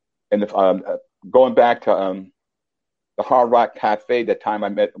 And going back to the Hard Rock Cafe, that time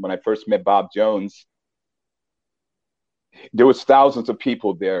when I first met Bob Jones, there was thousands of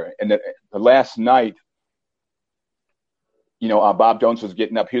people there, and the last night, Bob Jones was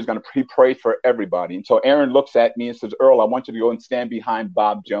getting up. He prayed for everybody. And so Aaron looks at me and says, "Earl, I want you to go and stand behind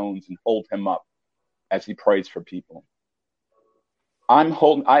Bob Jones and hold him up as he prays for people."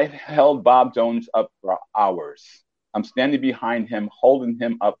 I held Bob Jones up for hours. I'm standing behind him, holding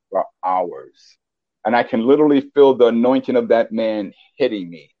him up for hours. And I can literally feel the anointing of that man hitting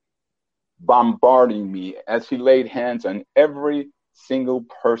me, bombarding me as he laid hands on every single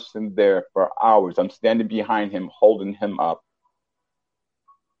person there for hours. I'm standing behind him, holding him up.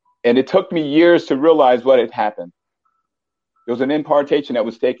 And it took me years to realize what had happened. There was an impartation that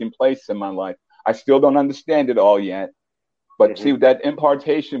was taking place in my life. I still don't understand it all yet. But see, that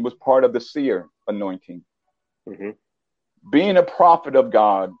impartation was part of the seer anointing. Mm-hmm. Being a prophet of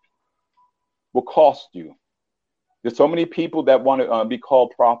God will cost you. There's so many people that want to be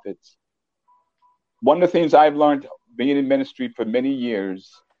called prophets. One of the things I've learned being in ministry for many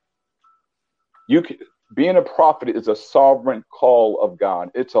years, being a prophet is a sovereign call of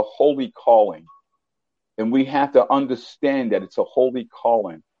God. It's a holy calling. And we have to understand that it's a holy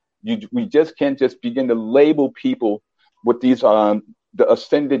calling. We just can't just begin to label people with these the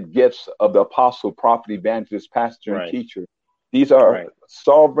ascended gifts of the apostle, prophet, evangelist, pastor, and teacher. These are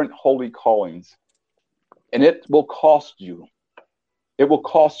sovereign holy callings. And it will cost you. It will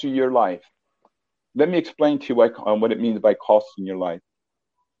cost you your life. Let me explain to you what it means by costing your life.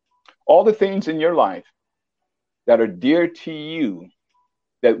 All the things in your life that are dear to you,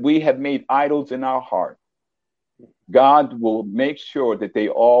 that we have made idols in our heart, God will make sure that they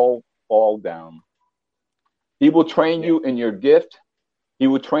all fall down. He will train you in your gift. He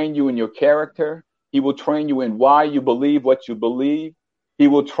will train you in your character. He will train you in why you believe what you believe. He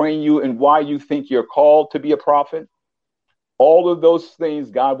will train you in why you think you're called to be a prophet. All of those things,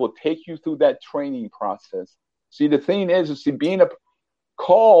 God will take you through that training process. See, the thing is being our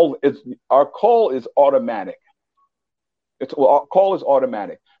call is automatic. Our call is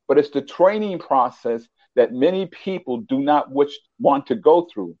automatic, but it's the training process that many people do not want to go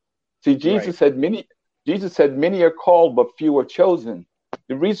through. See, Jesus said many are called, but few are chosen.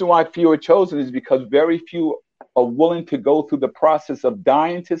 The reason why few are chosen is because very few are willing to go through the process of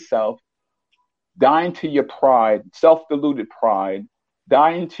dying to self, dying to your pride, self-deluded pride,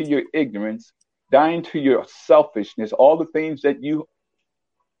 dying to your ignorance, dying to your selfishness, all the things that you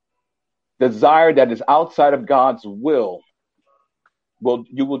desire that is outside of God's will. Well,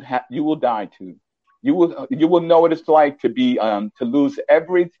 you will die to. You will know what it's like to be to lose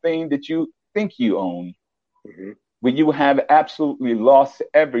everything that you think you own. Mm-hmm. When you have absolutely lost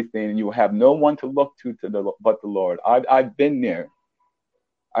everything and you have no one to look to but the Lord. I've been there.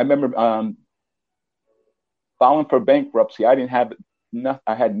 I remember filing for bankruptcy. I had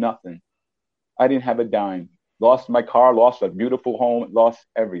nothing. I didn't have a dime. Lost my car, lost a beautiful home, lost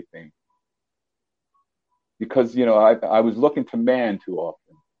everything. Because I was looking to man too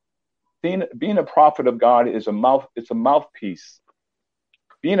often. Being a prophet of God is it's a mouthpiece.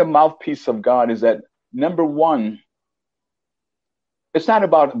 Being a mouthpiece of God is that, number one, it's not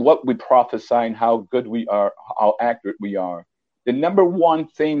about what we prophesy and how good we are, how accurate we are. The number one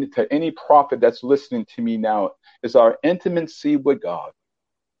thing to any prophet that's listening to me now is our intimacy with God,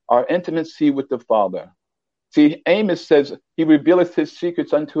 our intimacy with the Father. See, Amos says he revealeth his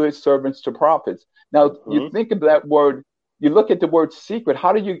secrets unto his servants, to prophets. Now, you think of that word, you look at the word secret.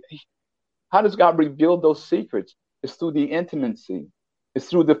 How does God reveal those secrets? It's through the intimacy. It's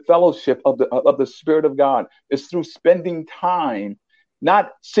through the fellowship of the Spirit of God. It's through spending time,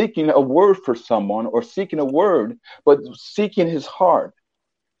 not seeking a word for someone or seeking a word, but seeking his heart.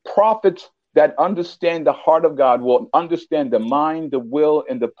 Prophets that understand the heart of God will understand the mind, the will,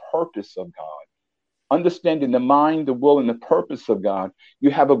 and the purpose of God. Understanding the mind, the will, and the purpose of God, you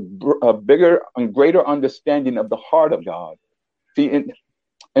have a bigger and greater understanding of the heart of God. See,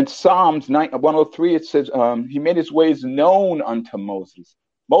 in Psalms 103, it says, he made his ways known unto Moses.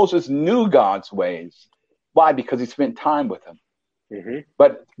 Moses knew God's ways. Why? Because he spent time with him. Mm-hmm.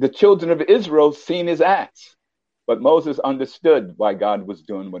 But the children of Israel seen his acts. But Moses understood why God was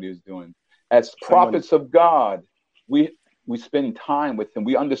doing what he was doing. As Someone, prophets of God, we spend time with him.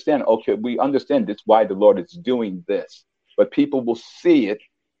 We understand, okay, we understand this why the Lord is doing this. But people will see it,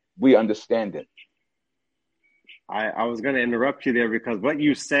 we understand it. I was going to interrupt you there because what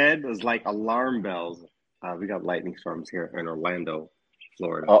you said was like alarm bells. We got lightning storms here in Orlando,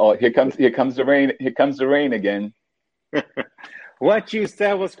 Florida. Oh, here comes the rain. Here comes the rain again. What you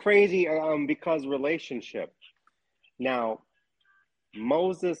said was crazy because relationship. Now,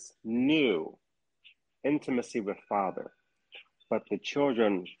 Moses knew intimacy with Father, but the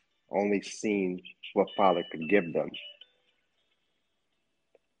children only seen what Father could give them.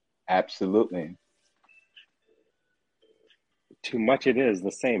 Absolutely. Too much it is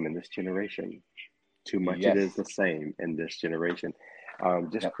the same in this generation. Too much it Yes. is the same in this generation.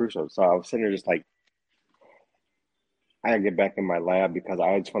 Just Yep. crucial. So I was sitting there just like, I gotta get back in my lab because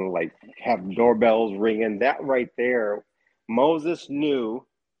I just want to like have doorbells ringing. That right there, Moses knew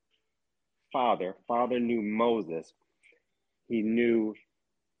Father. Father knew Moses. He knew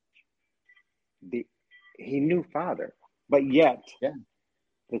the he knew Father, but yet Yeah.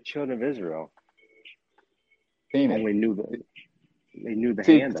 the children of Israel Seen it. only knew they knew the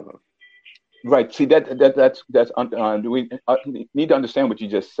See, hand of him. right. See we need to understand what you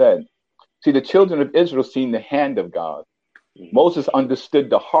just said. See, the children of Israel seen the hand of God. Mm-hmm. Moses understood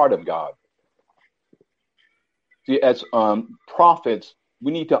the heart of God. See, as prophets,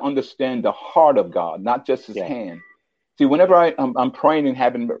 we need to understand the heart of God, not just his Yeah. hand. See, whenever I'm praying and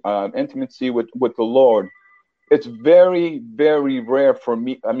having intimacy with the Lord, it's very, very rare for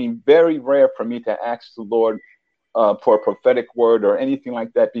me. I mean, very rare for me to ask the Lord for a prophetic word or anything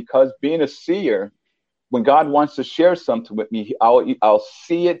like that, because being a seer, when God wants to share something with me, I'll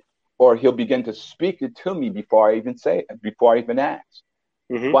see it, or he'll begin to speak it to me before I even say it, before I even ask.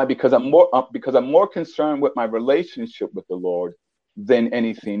 Mm-hmm. Why? Because I'm more concerned with my relationship with the Lord than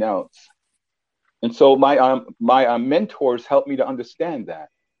anything else. And so my mentors helped me to understand that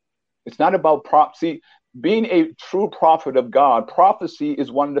it's not about prophecy. Being a true prophet of God, prophecy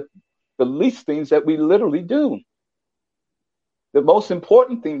is one of the least things that we literally do. The most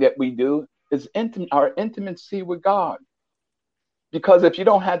important thing that we do is our intimacy with God. Because if you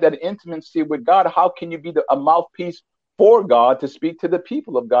don't have that intimacy with God, how can you be a mouthpiece for God to speak to the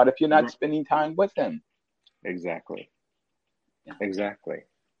people of God if you're not spending time with Him? Exactly. Yeah. Exactly.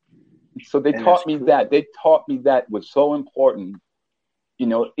 So they And that's taught me that. They taught me that was so important. You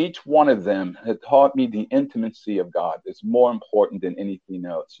know, each one of them had taught me the intimacy of God. It's more important than anything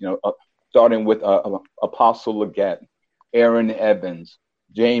else. You know, starting with Apostle Leggett, Aaron Evans,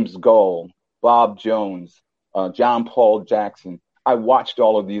 James Gold, Bob Jones, John Paul Jackson. I watched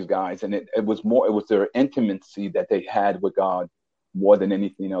all of these guys, and it was their intimacy that they had with God more than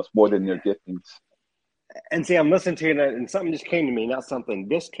anything else, more than their giftings. And see, I'm listening to you, and something just came to me. Not something.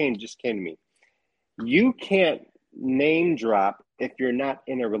 Just came to me. You can't name drop if you're not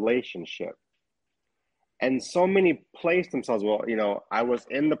in a relationship. And so many place themselves. Well, I was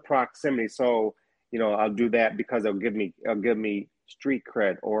in the proximity, so I'll do that because it'll give me street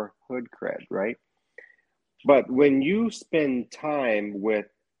cred or hood cred, right? But when you spend time with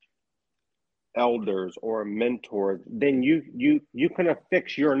elders or mentors, then you can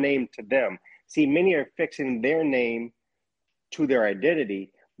affix your name to them. See, many are fixing their name to their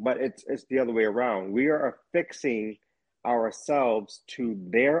identity, but it's the other way around. We are affixing ourselves to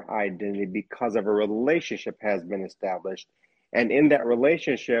their identity because of a relationship has been established. And in that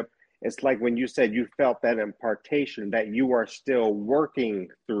relationship, it's like when you said you felt that impartation that you are still working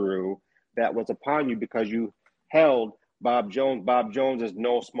through that was upon you because you held Bob Jones. Bob Jones is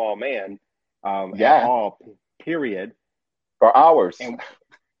no small man at Yeah, all, period. for hours. And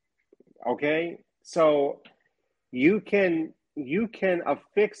okay, so you can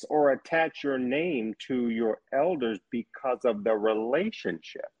affix or attach your name to your elders because of the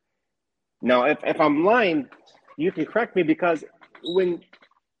relationship. Now, if I'm lying, you can correct me because when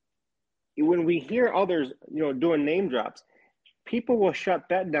we hear others, doing name drops, people will shut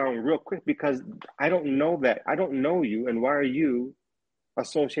that down real quick because I don't know that. I don't know you, and why are you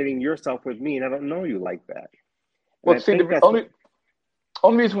associating yourself with me? And I don't know you like that. And Well, I see, think the that's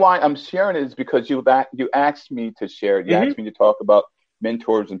only reason why I'm sharing it is because you asked me to share it. You Mhm. asked me to talk about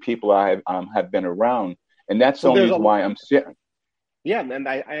mentors and people I have been around, and that's So the only there's reason a why I'm sharing. Yeah, and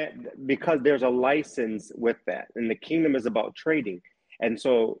I because there's a license with that, and the kingdom is about trading, and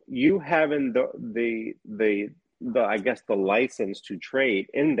so you having the I guess the license to trade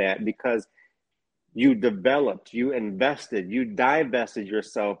in that because you developed, you invested, you divested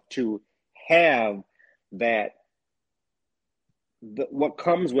yourself to have that what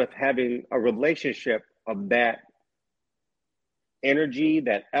comes with having a relationship of that energy,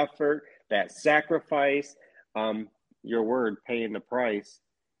 that effort, that sacrifice, your word, paying the price,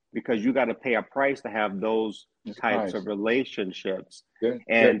 because you got to pay a price to have those types of relationships.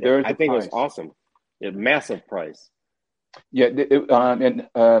 And There is I a think it was price. awesome. A massive price. Yeah,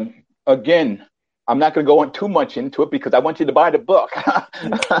 again, I'm not going to go on too much into it because I want you to buy the book.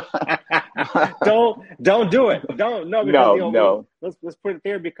 Don't do it. Don't no because No. let's put it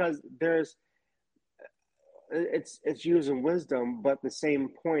there because it's using wisdom, but at the same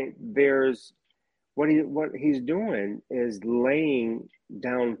point there's what he's doing is laying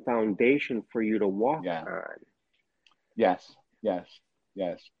down foundation for you to walk on. Yes. And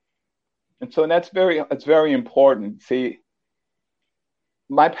so it's very important. See,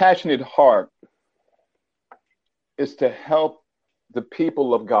 my passionate heart is to help the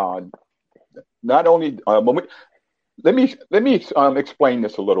people of God. Not only let me explain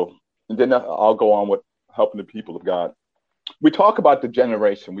this a little, and then I'll go on with helping the people of God. We talk about the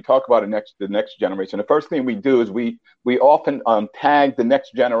generation. We talk about the next generation. The first thing we do is we often tag the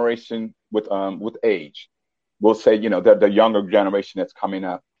next generation with age. We'll say, the younger generation that's coming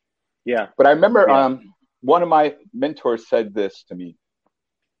up. Yeah. But I remember one of my mentors said this to me.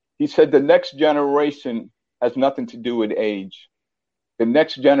 He said the next generation has nothing to do with age. The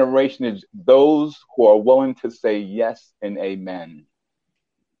next generation is those who are willing to say yes and amen.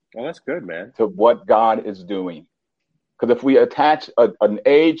 Oh, that's good, man. To what God is doing. Because if we attach an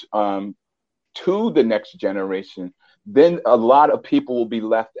age to the next generation, then a lot of people will be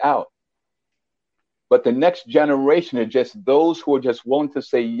left out. But the next generation are just those who are just willing to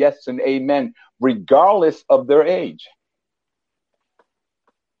say yes and amen, regardless of their age.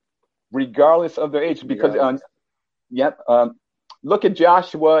 Regardless of their age. Because, look at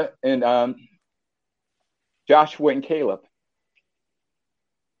Joshua and Caleb.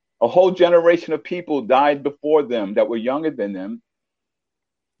 A whole generation of people died before them that were younger than them,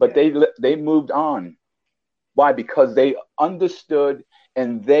 but they moved on. Why? Because they understood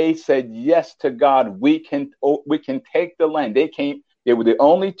and they said yes to God. We can take the land. They were the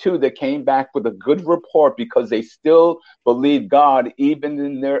only two that came back with a good report because they still believed God, even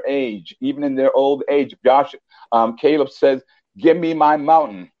in their age, even in their old age. Caleb says, "Give me my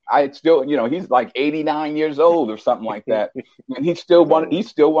mountain." I still, he's like 89 years old or something like that, and he still wanted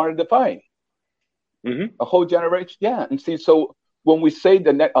to fight. Mm-hmm. A whole generation, yeah. And see, so when we say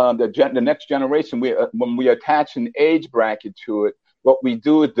the next generation, when we attach an age bracket to it, what we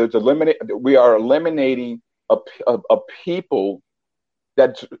do is we are eliminating a people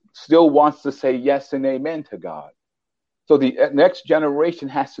that still wants to say yes and amen to God. So the next generation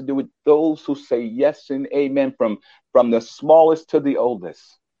has to do with those who say yes and amen, from the smallest to the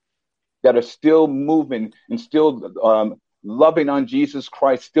oldest, that are still moving and still loving on Jesus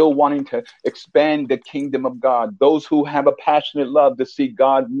Christ, still wanting to expand the kingdom of God. Those who have a passionate love to see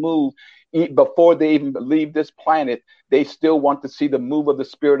God move before they even leave this planet, they still want to see the move of the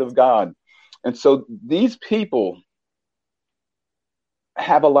Spirit of God. And so these people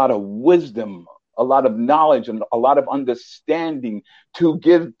have a lot of wisdom, a lot of knowledge, and a lot of understanding to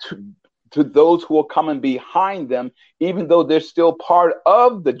give to those who are coming behind them, even though they're still part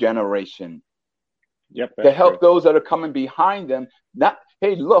of the generation. Yep, to help those that are coming behind them.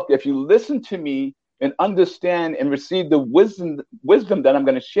 Hey, look, if you listen to me and understand and receive the wisdom that I'm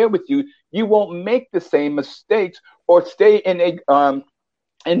going to share with you, you won't make the same mistakes or stay in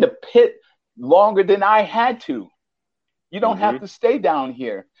the pit longer than I had to. You don't have to stay down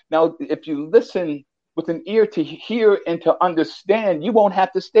here. Now, if you listen with an ear to hear and to understand, you won't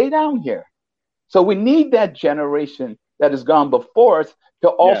have to stay down here. So we need that generation that has gone before us to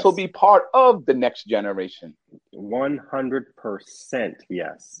also be part of the next generation. 100%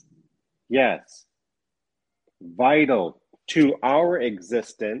 yes. Yes. Vital to our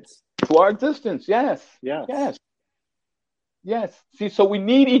existence. To our existence, yes. Yes. Yes. Yes. See, so we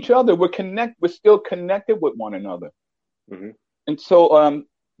need each other. We're still connected with one another. Mm-hmm. And so,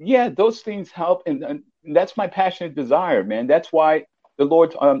 those things help. And that's my passionate desire, man. That's why the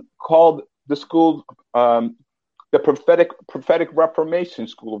Lord called the school the prophetic reformation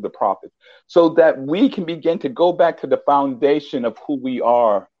school of the prophets, so that we can begin to go back to the foundation of who we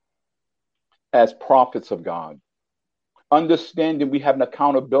are as prophets of God, understanding we have an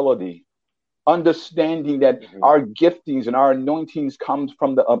accountability, understanding that our giftings and our anointings comes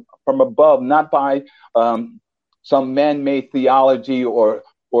from above, not by some man-made theology or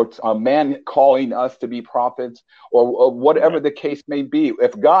a man calling us to be prophets or whatever the case may be.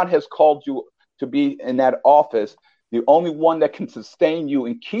 If God has called you to be in that office, the only one that can sustain you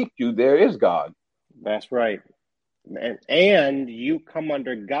and keep you there is God. That's right. And you come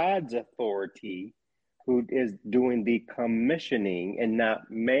under God's authority, who is doing the commissioning and not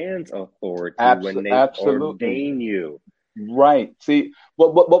man's authority when they Absolutely. ordain you. Right. See,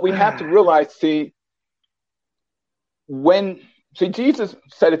 what we have to realize, Jesus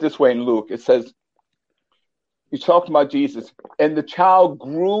said it this way in Luke. It says, he talked about Jesus, and the child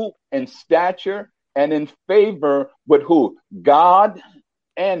grew in stature and in favor with who? God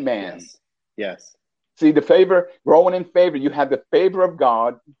and man. Yes. See, the favor, growing in favor, you have the favor of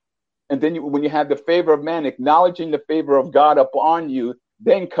God. And then when you have the favor of man, acknowledging the favor of God upon you,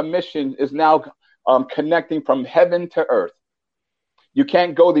 then commission is now connecting from heaven to earth. You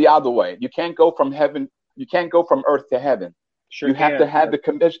can't go the other way. You can't go from heaven. You can't go from earth to heaven. You have to have the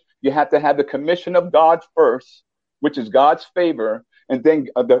commission. You have to have the commission of God first, which is God's favor, and then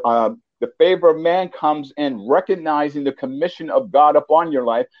the favor of man comes in, recognizing the commission of God upon your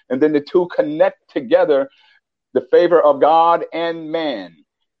life, and then the two connect together, the favor of God and man.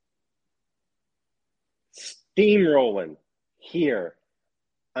 Steamrolling here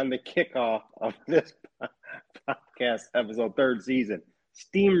on the kickoff of this podcast episode, 3rd season.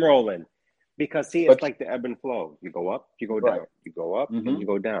 Steamrolling. Because, see, it's like the ebb and flow. You go up, you go down. You go up, and you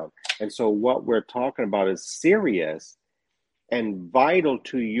go down. And so what we're talking about is serious and vital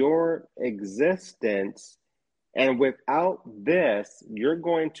to your existence. And without this, you're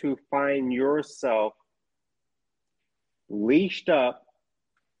going to find yourself leashed up,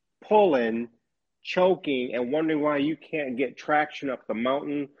 pulling, choking, and wondering why you can't get traction up the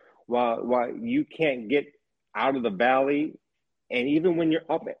mountain, why you can't get out of the valley. And even when you're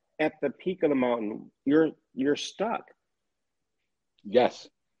up at the peak of the mountain, you're stuck. Yes.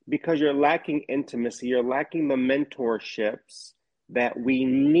 Because you're lacking intimacy, you're lacking the mentorships that we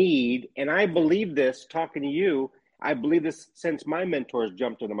need. And I believe this, talking to you, I believe this since my mentors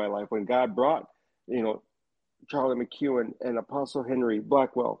jumped into my life when God brought, Charlie McHugh and Apostle Henry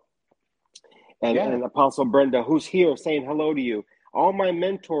Blackwell and Apostle Brenda, who's here saying hello to you. All my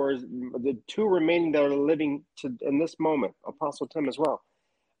mentors, the two remaining that are living in this moment, Apostle Tim as well,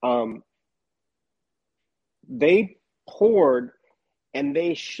 they poured and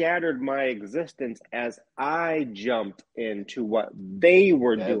they shattered my existence as I jumped into what they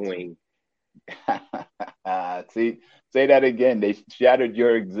were doing. See, say that again. They shattered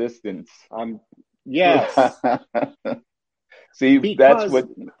your existence. Yes. See, because, that's what.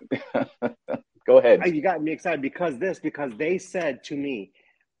 Go ahead. You got me excited because they said to me,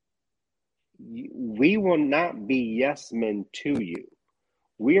 we will not be yes men to you.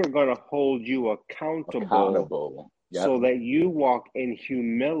 We are going to hold you accountable. Yep. So that you walk in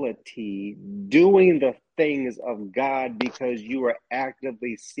humility, doing the things of God because you are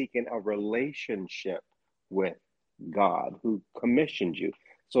actively seeking a relationship with God who commissioned you.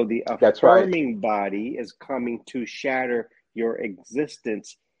 So the affirming body is coming to shatter your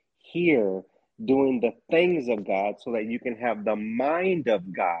existence here, doing the things of God so that you can have the mind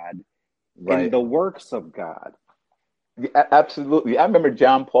of God and the works of God. Yeah, absolutely. I remember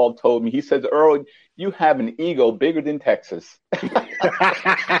John Paul told me, he says, Earl, you have an ego bigger than Texas.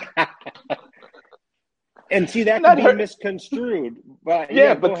 And see, that can be misconstrued. But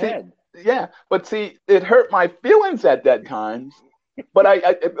go ahead. Yeah, but see, it hurt my feelings at that time. But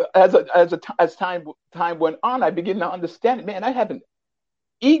as time went on, I began to understand it. Man, I have an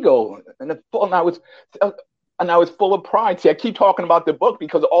ego, and I was full of pride. See, I keep talking about the book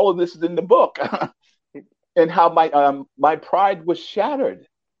because all of this is in the book. And how my pride was shattered.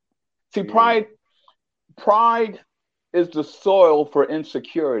 See, pride is the soil for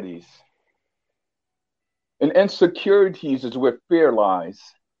insecurities. And insecurities is where fear lies.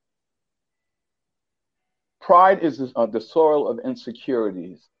 Pride is the soil of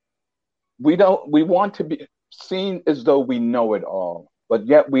insecurities. We want to be seen as though we know it all, but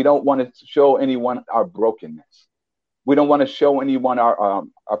yet we don't want to show anyone our brokenness. We don't want to show anyone our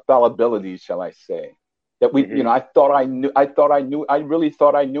fallibilities, shall I say. That we, I really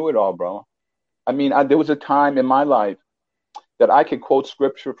thought I knew it all, bro. I mean, there was a time in my life that I could quote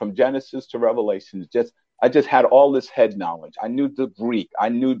scripture from Genesis to Revelation. I just had all this head knowledge. I knew the Greek. I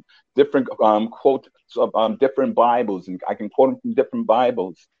knew different quotes of different Bibles, and I can quote them from different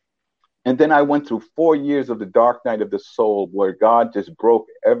Bibles. And then I went through 4 years of the dark night of the soul where God just broke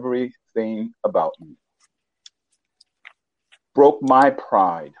everything about me. Broke my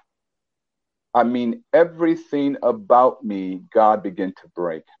pride. I mean, everything about me, God began to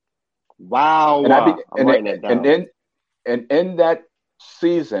break. Wow. And in that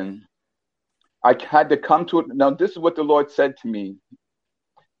season, I had to come to it. Now, this is what the Lord said to me.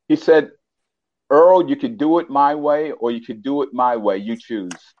 He said, Earl, you could do it my way or you could do it my way. You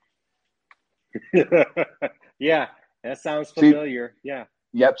choose. Yeah, that sounds See, familiar. Yeah.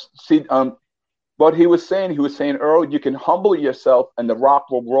 yep. See, what he was saying, Earl, you can humble yourself and the rock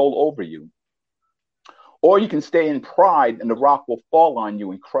will roll over you. Or you can stay in pride and the rock will fall on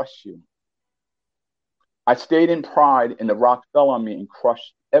you and crush you. I stayed in pride and the rock fell on me and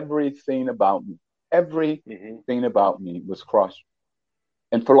crushed everything about me. Everything about me was crushed.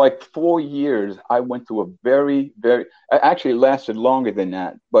 And for like 4 years, I went through a actually it lasted longer than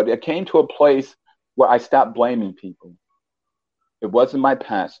that, but it came to a place where I stopped blaming people. It wasn't my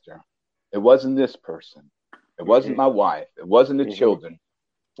pastor. It wasn't this person. It wasn't my wife. It wasn't the children.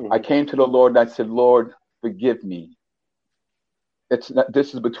 I came to the Lord and I said, Lord, forgive me.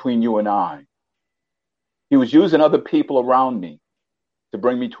 This is between you and I. He was using other people around me to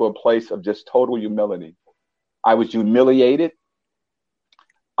bring me to a place of just total humility. I was humiliated.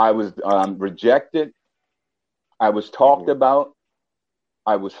 I was rejected. I was talked about.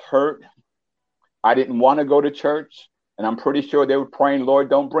 I was hurt. I didn't want to go to church. And I'm pretty sure they were praying, Lord,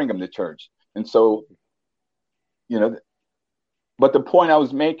 don't bring him to church. And so, but the point I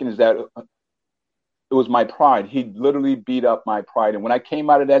was making is that it was my pride. He literally beat up my pride. And when I came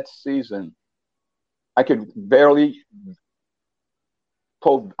out of that season, I could barely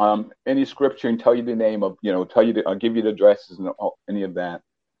pull any scripture and tell you the name of, give you the addresses and any of that.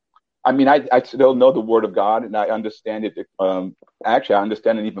 I mean, I still know the Word of God, and I understand it. Actually, I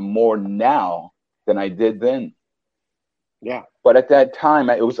understand it even more now than I did then. Yeah. But at that time,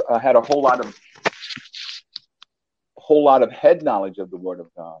 I had a whole lot of head knowledge of the Word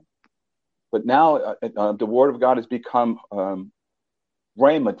of God. But now the Word of God has become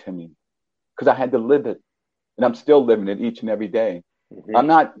rhema to me because I had to live it, and I'm still living it each and every day. I'm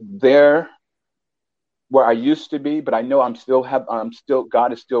not there where I used to be, but I know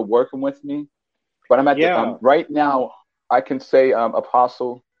God is still working with me. But I'm at right now. I can say,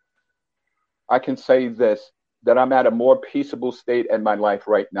 Apostle, I can say this, that I'm at a more peaceable state in my life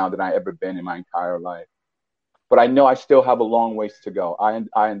right now than I ever been in my entire life. But I know I still have a long ways to go.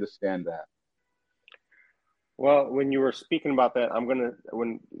 I understand that. Well, when you were speaking about that,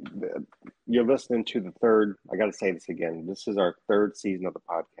 when you're listening to the third, I got to say this again. This is our third season of the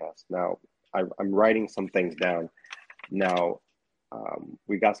podcast. Now, I'm writing some things down. Now,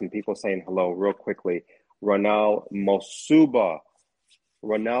 we got some people saying hello real quickly. Ronald Mosuba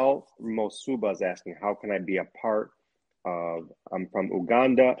is asking, how can I be a part of, I'm from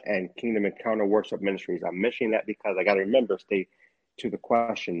Uganda and Kingdom Encounter Worship Ministries. I'm mentioning that because I got to remember, stay to the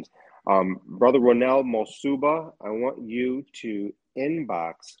questions. Brother Ronald Mosuba, I want you to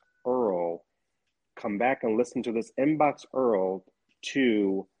inbox Earl, come back and listen to this, inbox Earl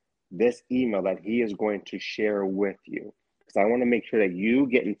to this email that he is going to share with you. Because I want to make sure that you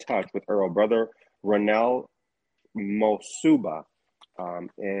get in touch with Earl, Brother Ronald Mosuba,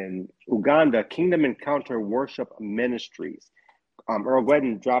 in Uganda, Kingdom Encounter Worship Ministries. Earl, go ahead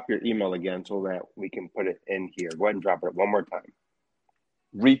and drop your email again so that we can put it in here. Go ahead and drop it one more time.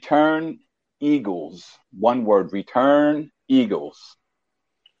 Return Eagles. One word. Return Eagles.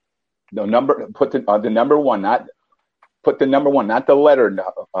 The number. Put the number one. Not put the number one. Not the letter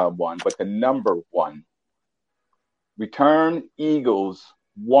one, but the number one. Return Eagles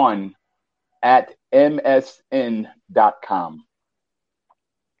 1 at msn.com.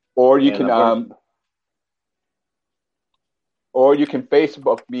 Or you can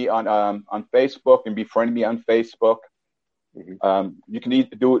Facebook me on Facebook and befriend me on Facebook. You can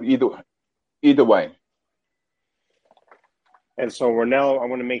do it either way. And so Ronell, I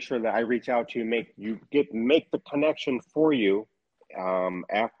want to make sure that I reach out to you, make the connection for you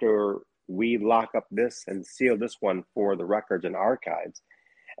after we lock up this and seal this one for the records and archives.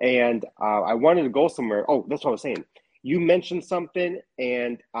 And I wanted to go somewhere. Oh, that's what I was saying. You mentioned something,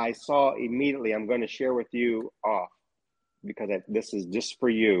 and I saw immediately. I'm going to share with you off because this is just for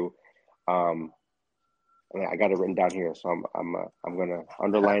you. I got it written down here, so I'm going to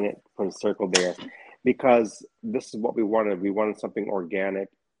underline it, put a circle there, because this is what we wanted. We wanted something organic.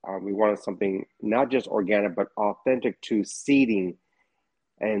 We wanted something not just organic, but authentic to seeding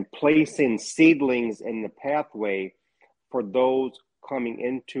and placing seedlings in the pathway for those coming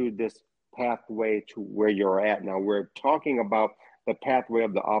into this pathway to where you're at. Now, we're talking about the pathway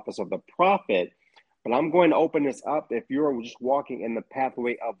of the office of the prophet, but I'm going to open this up. If you're just walking in the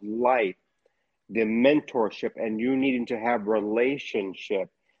pathway of life, the mentorship, and you needing to have relationship,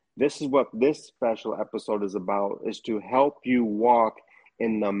 this is what this special episode is about, is to help you walk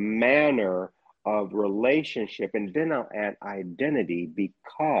in the manner of relationship. And then I'll add identity,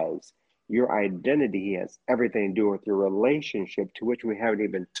 because your identity has everything to do with your relationship, to which we haven't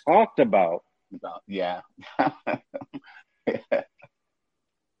even talked about. Yeah.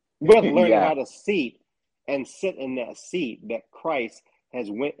 With learning how to seat and sit in that seat that Christ has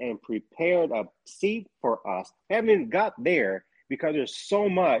went and prepared a seat for us. Haven't even got there because there's so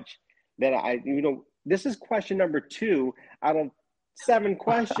much that this is question number 2 out of 7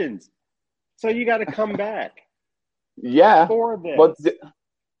 questions. So you got to come back. Yeah. For this.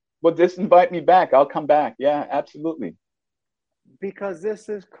 Well, just invite me back. I'll come back. Yeah, absolutely. Because this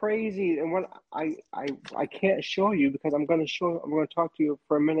is crazy, and what I can't show you because I'm going to talk to you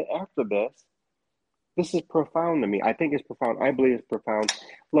for a minute after this. This is profound to me. I think it's profound. I believe it's profound.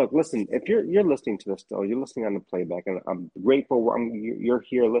 Look, listen. If you're listening to this still, you're listening on the playback, and I'm grateful. You're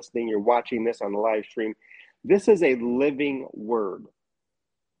here listening. You're watching this on the live stream. This is a living word.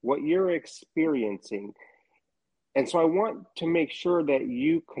 What you're experiencing. And so I want to make sure that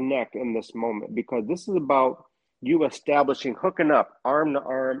you connect in this moment, because this is about you establishing, hooking up, arm to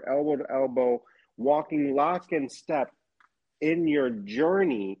arm, elbow to elbow, walking lock and step in your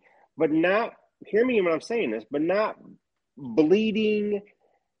journey, but not, hear me when I'm saying this, but not bleeding,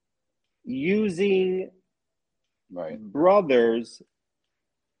 using brothers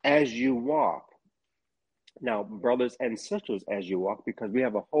as you walk. Now, brothers and sisters as you walk, because we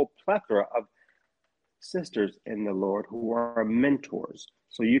have a whole plethora of sisters in the Lord who are mentors.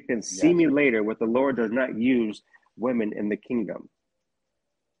 So you can see me later. What the Lord does not use women in the kingdom.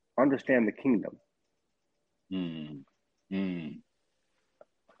 Understand the kingdom.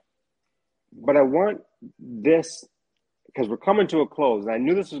 But I want this, because we're coming to a close, and I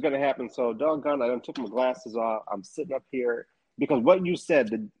knew this was going to happen, so doggone, I took my glasses off. I'm sitting up here, because what you said,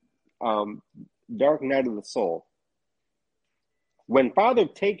 the dark night of the soul, when Father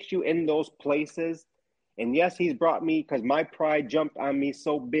takes you in those places, and yes, he's brought me, because my pride jumped on me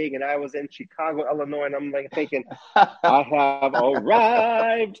so big, and I was in Chicago, Illinois, and I'm like thinking, I have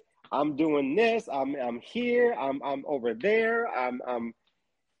arrived. I'm doing this. I'm here. I'm over there.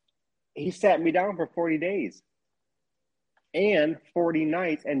 He sat me down for 40 days and 40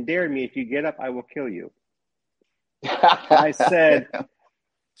 nights and dared me, if you get up, I will kill you. I said,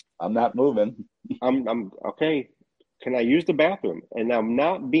 I'm not moving. I'm okay. Can I use the bathroom? And I'm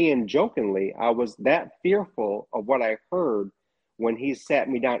not being jokingly. I was that fearful of what I heard when he sat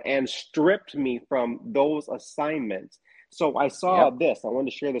me down and stripped me from those assignments. So I saw this. I wanted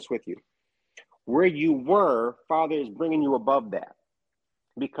to share this with you. Where you were, Father is bringing you above that,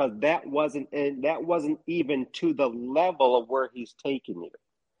 because that wasn't even to the level of where he's taking you.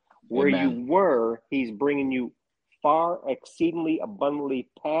 Where Amen. you were, he's bringing you far, exceedingly,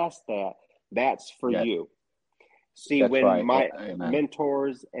 abundantly past that. That's for you. See, that's when right. my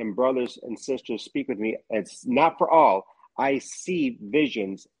mentors and brothers and sisters speak with me, it's not for all. I see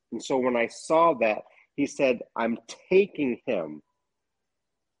visions. And so when I saw that, he said, I'm taking him.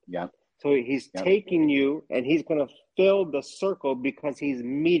 Yeah. So he's taking you, and he's going to fill the circle because he's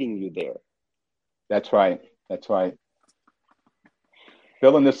meeting you there. That's right. That's right.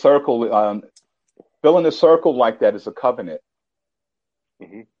 Filling the circle like that is a covenant.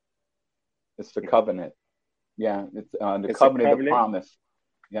 Mm-hmm. It's the covenant. Yeah, it's the covenant of promise.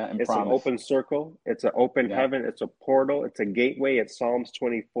 Yeah, and it's promise. An open circle. It's an open heaven. It's a portal. It's a gateway. It's Psalms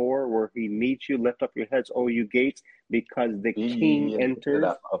 24, where he meets you. Lift up your heads, O you gates, because the King enters.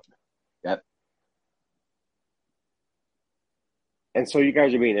 Yep. And so you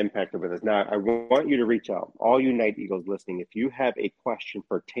guys are being impacted with this. Now, I want you to reach out, all you Night Eagles listening. If you have a question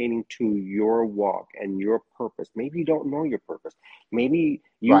pertaining to your walk and your purpose, maybe you don't know your purpose. Maybe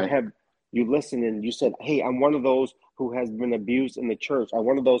you you listen and you said, hey, I'm one of those who has been abused in the church. I'm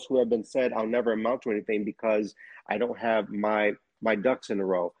one of those who have been said, I'll never amount to anything because I don't have my ducks in a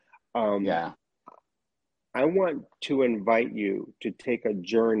row. I want to invite you to take a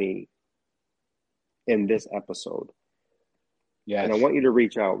journey in this episode. Yes. And I want you to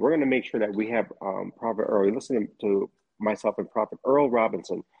reach out. We're going to make sure that we have Prophet Earl, listen to myself and Prophet Earl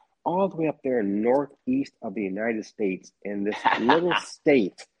Robinson, all the way up there in northeast of the United States in this little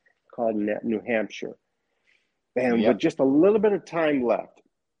state called New Hampshire. And with just a little bit of time left,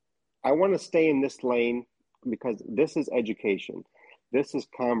 I want to stay in this lane because this is education. This is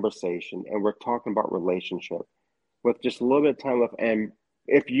conversation. And we're talking about relationship with just a little bit of time left. And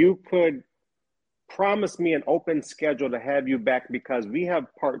if you could promise me an open schedule to have you back, because we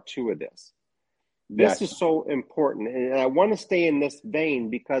have part 2 of this. This is so important. And I want to stay in this vein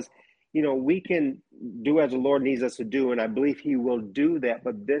because, we can do as the Lord needs us to do. And I believe he will do that.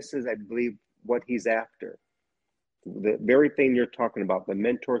 But this is, I believe, what he's after. The very thing you're talking about, the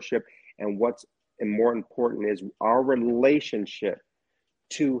mentorship, and what's more important is our relationship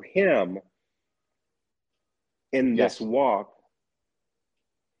to him in this walk.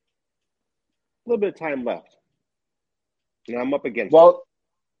 A little bit of time left. And I'm up against it.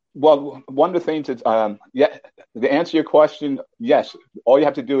 Well, one of the things is, yeah, to answer your question, yes, all you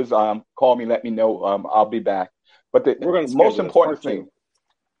have to do is call me, let me know. I'll be back. But We're the going to most schedule this important part thing, two.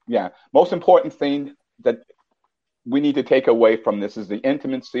 yeah, most important thing that we need to take away from this is the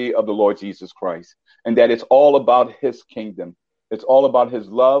intimacy of the Lord Jesus Christ, and that it's all about his kingdom. It's all about his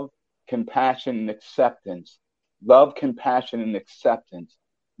love, compassion, and acceptance. Love, compassion, and acceptance.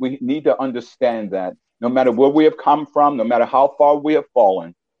 We need to understand that no matter where we have come from, no matter how far we have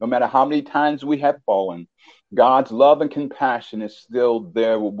fallen, no matter how many times we have fallen, God's love and compassion is still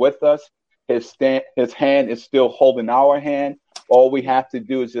there with us. His hand is still holding our hand. All we have to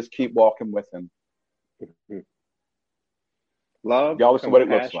do is just keep walking with him. Mhm. Love, Regardless of what it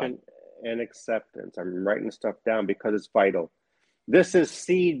looks like. compassion, and acceptance. I'm writing stuff down because it's vital. This is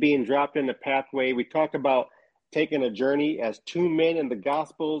seed being dropped in the pathway. We talked about taking a journey as two men in the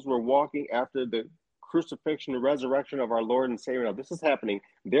Gospels were walking after the crucifixion and resurrection of our Lord and Savior. Now, this is happening.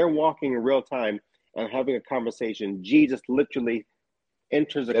 They're walking in real time and having a conversation. Jesus literally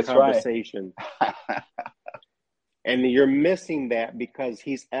enters a That's right. conversation. And you're missing that because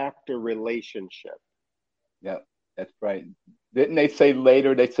he's after relationship. Yeah, that's right. Didn't they say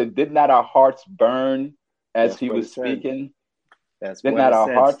later, they said, did not our hearts burn as That's he what he was said. speaking? That's Did what not it our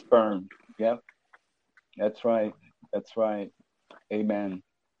said. hearts burn? Yep, that's right. That's right. Amen.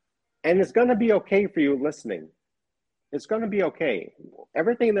 And it's going to be okay for you listening. It's going to be okay.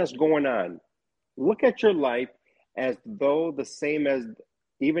 Everything that's going on, look at your life as though the same as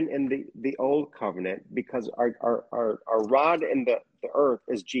even in the old covenant, because our rod in the earth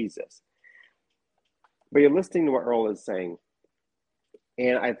is Jesus. But you're listening to what Earl is saying.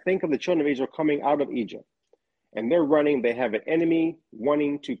 And I think of the children of Israel coming out of Egypt. And they're running. They have an enemy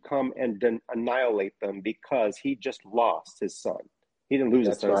wanting to come and annihilate them because he just lost his son. He didn't lose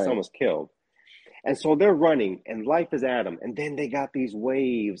his That's son. His right. son was killed. And so they're running, and life is at them. And then they got these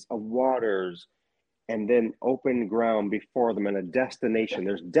waves of waters and then open ground before them and a destination.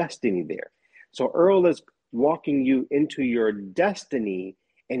 There's destiny there. So Earl is walking you into your destiny,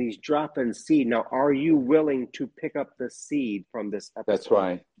 and he's dropping seed. Now, are you willing to pick up the seed from this That's episode?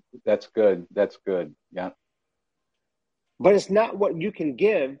 right. That's good. That's good. Yeah. But it's not what you can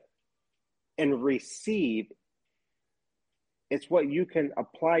give and receive. It's what you can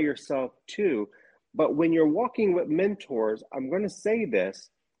apply yourself to. But when you're walking with mentors, I'm going to say this,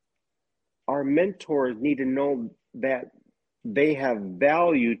 our mentors need to know that they have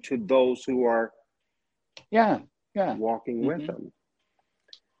value to those who are Yeah. Yeah. walking with Hmm. them.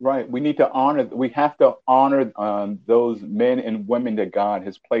 Right. We have to honor those men and women that God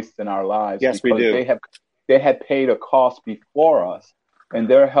has placed in our lives Yes, we because do. they have paid a cost before us, and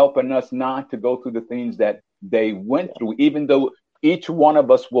they're helping us not to go through the things that they went Yeah. through, even though each one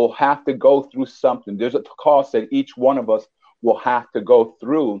of us will have to go through something. There's a cost that each one of us will have to go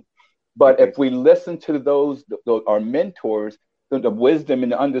through. But Mm-hmm. if we listen to our mentors, the wisdom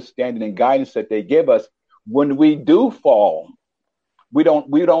and the understanding and guidance that they give us, when we do fall, we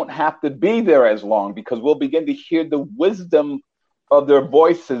don't have to be there as long because we'll begin to hear the wisdom of their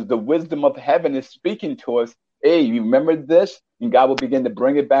voices. The wisdom of heaven is speaking to us. Hey, you remember this? And God will begin to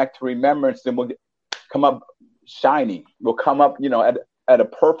bring it back to remembrance, and we'll come up shining. We'll come up, at a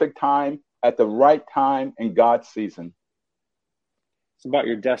perfect time, at the right time in God's season. It's about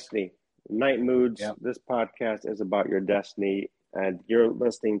your destiny. Night Moods, Yeah. this podcast is about your destiny. And you're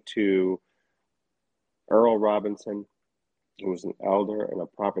listening to Earl Robinson, who was an elder and a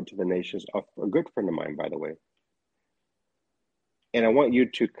prophet to the nations, a good friend of mine, by the way. And I want you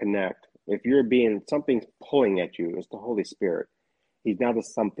to connect. If you're being, something's pulling at you, it's the Holy Spirit. He's not a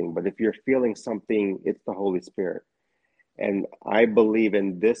something, but if you're feeling something, it's the Holy Spirit. And I believe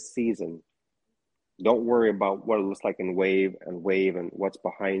in this season, don't worry about what it looks like in wave and what's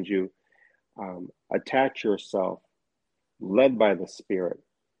behind you. Attach yourself, led by the Spirit,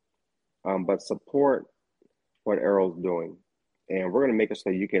 but support what Errol's doing. And we're going to make it so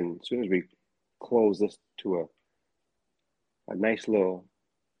you can, as soon as we close this to a nice little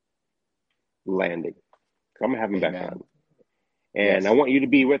landing, I'm going to have him back Amen. on. And I Yes. want you to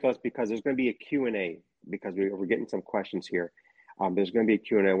be with us because there's going to be a Q&A because we're getting some questions here. There's going to be a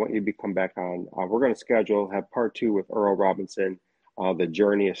Q&A. I want you to come back on. We're going to have part 2 with Earl Robinson, The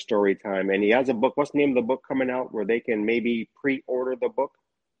Journey of Story Time. And he has a book. What's the name of the book coming out where they can maybe pre-order the book?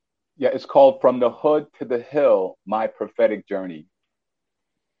 Yeah, it's called From the Hood to the Hill, My Prophetic Journey.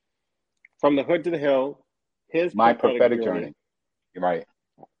 From the Hood to the Hill, his My prophetic prophetic journey. journey. Right.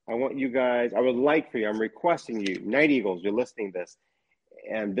 I want you guys, I would like for you, I'm requesting you, Night Eagles, you're listening to this,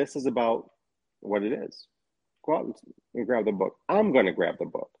 and this is about what it is. Go out and grab the book. I'm going to grab the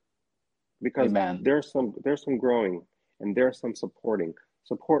book because Amen. there's some growing and there's some supporting.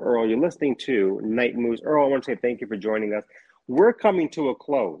 support Earl. You're listening to Night Moves. Earl, I want to say thank you for joining us. We're coming to a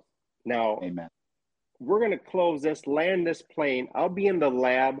close. Now, Amen. we're going to close this, land this plane. I'll be in the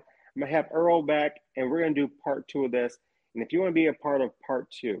lab. I'm going to have Earl back, and we're going to do part 2 of this. And if you want to be a part of part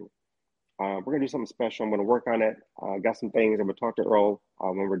 2, we're going to do something special. I'm going to work on it. Got some things. I'm going to talk to Earl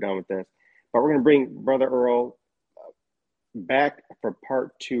when we're done with this. But we're going to bring Brother Earl back for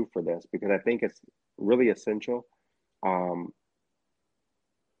part 2 for this, because I think it's really essential. And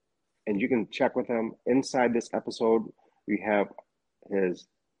you can check with him. Inside this episode, we have his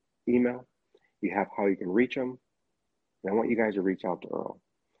email. You have how you can reach him. And I want you guys to reach out to Earl.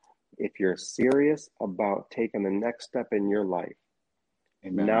 If you're serious about taking the next step in your life,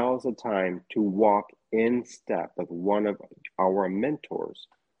 Amen. now is the time to walk in step with one of our mentors,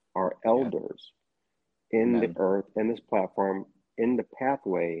 our elders in Amen. the earth, in this platform, in the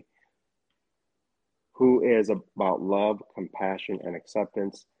pathway, who is about love, compassion, and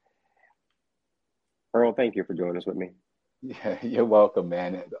acceptance. Earl, thank you for doing this with me. Yeah, you're welcome,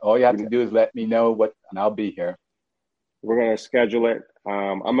 man. All you have to do is let me know and I'll be here. We're going to schedule it.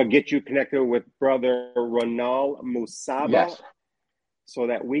 I'm going to get you connected with Brother Ronald Musaba, Yes. so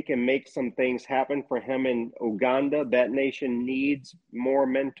that we can make some things happen for him in Uganda. That nation needs more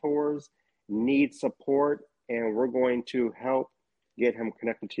mentors, needs support, and we're going to help get him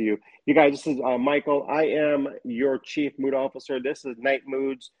connected to you. You guys, this is Michael. I am your Chief Mood Officer. This is Night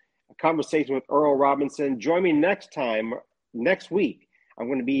Moods, a conversation with Earl Robinson. Join me next week. I'm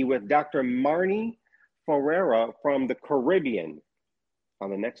going to be with Dr. Marnie Ferreira from the Caribbean on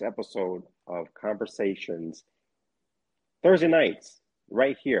the next episode of Conversations, Thursday nights,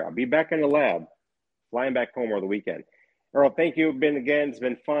 right here. I'll be back in the lab, flying back home over the weekend. Earl, thank you again. It's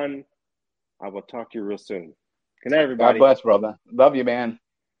been fun. I will talk to you real soon. Good night, everybody. God bless, brother. Love you, man.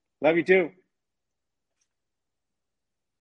 Love you too.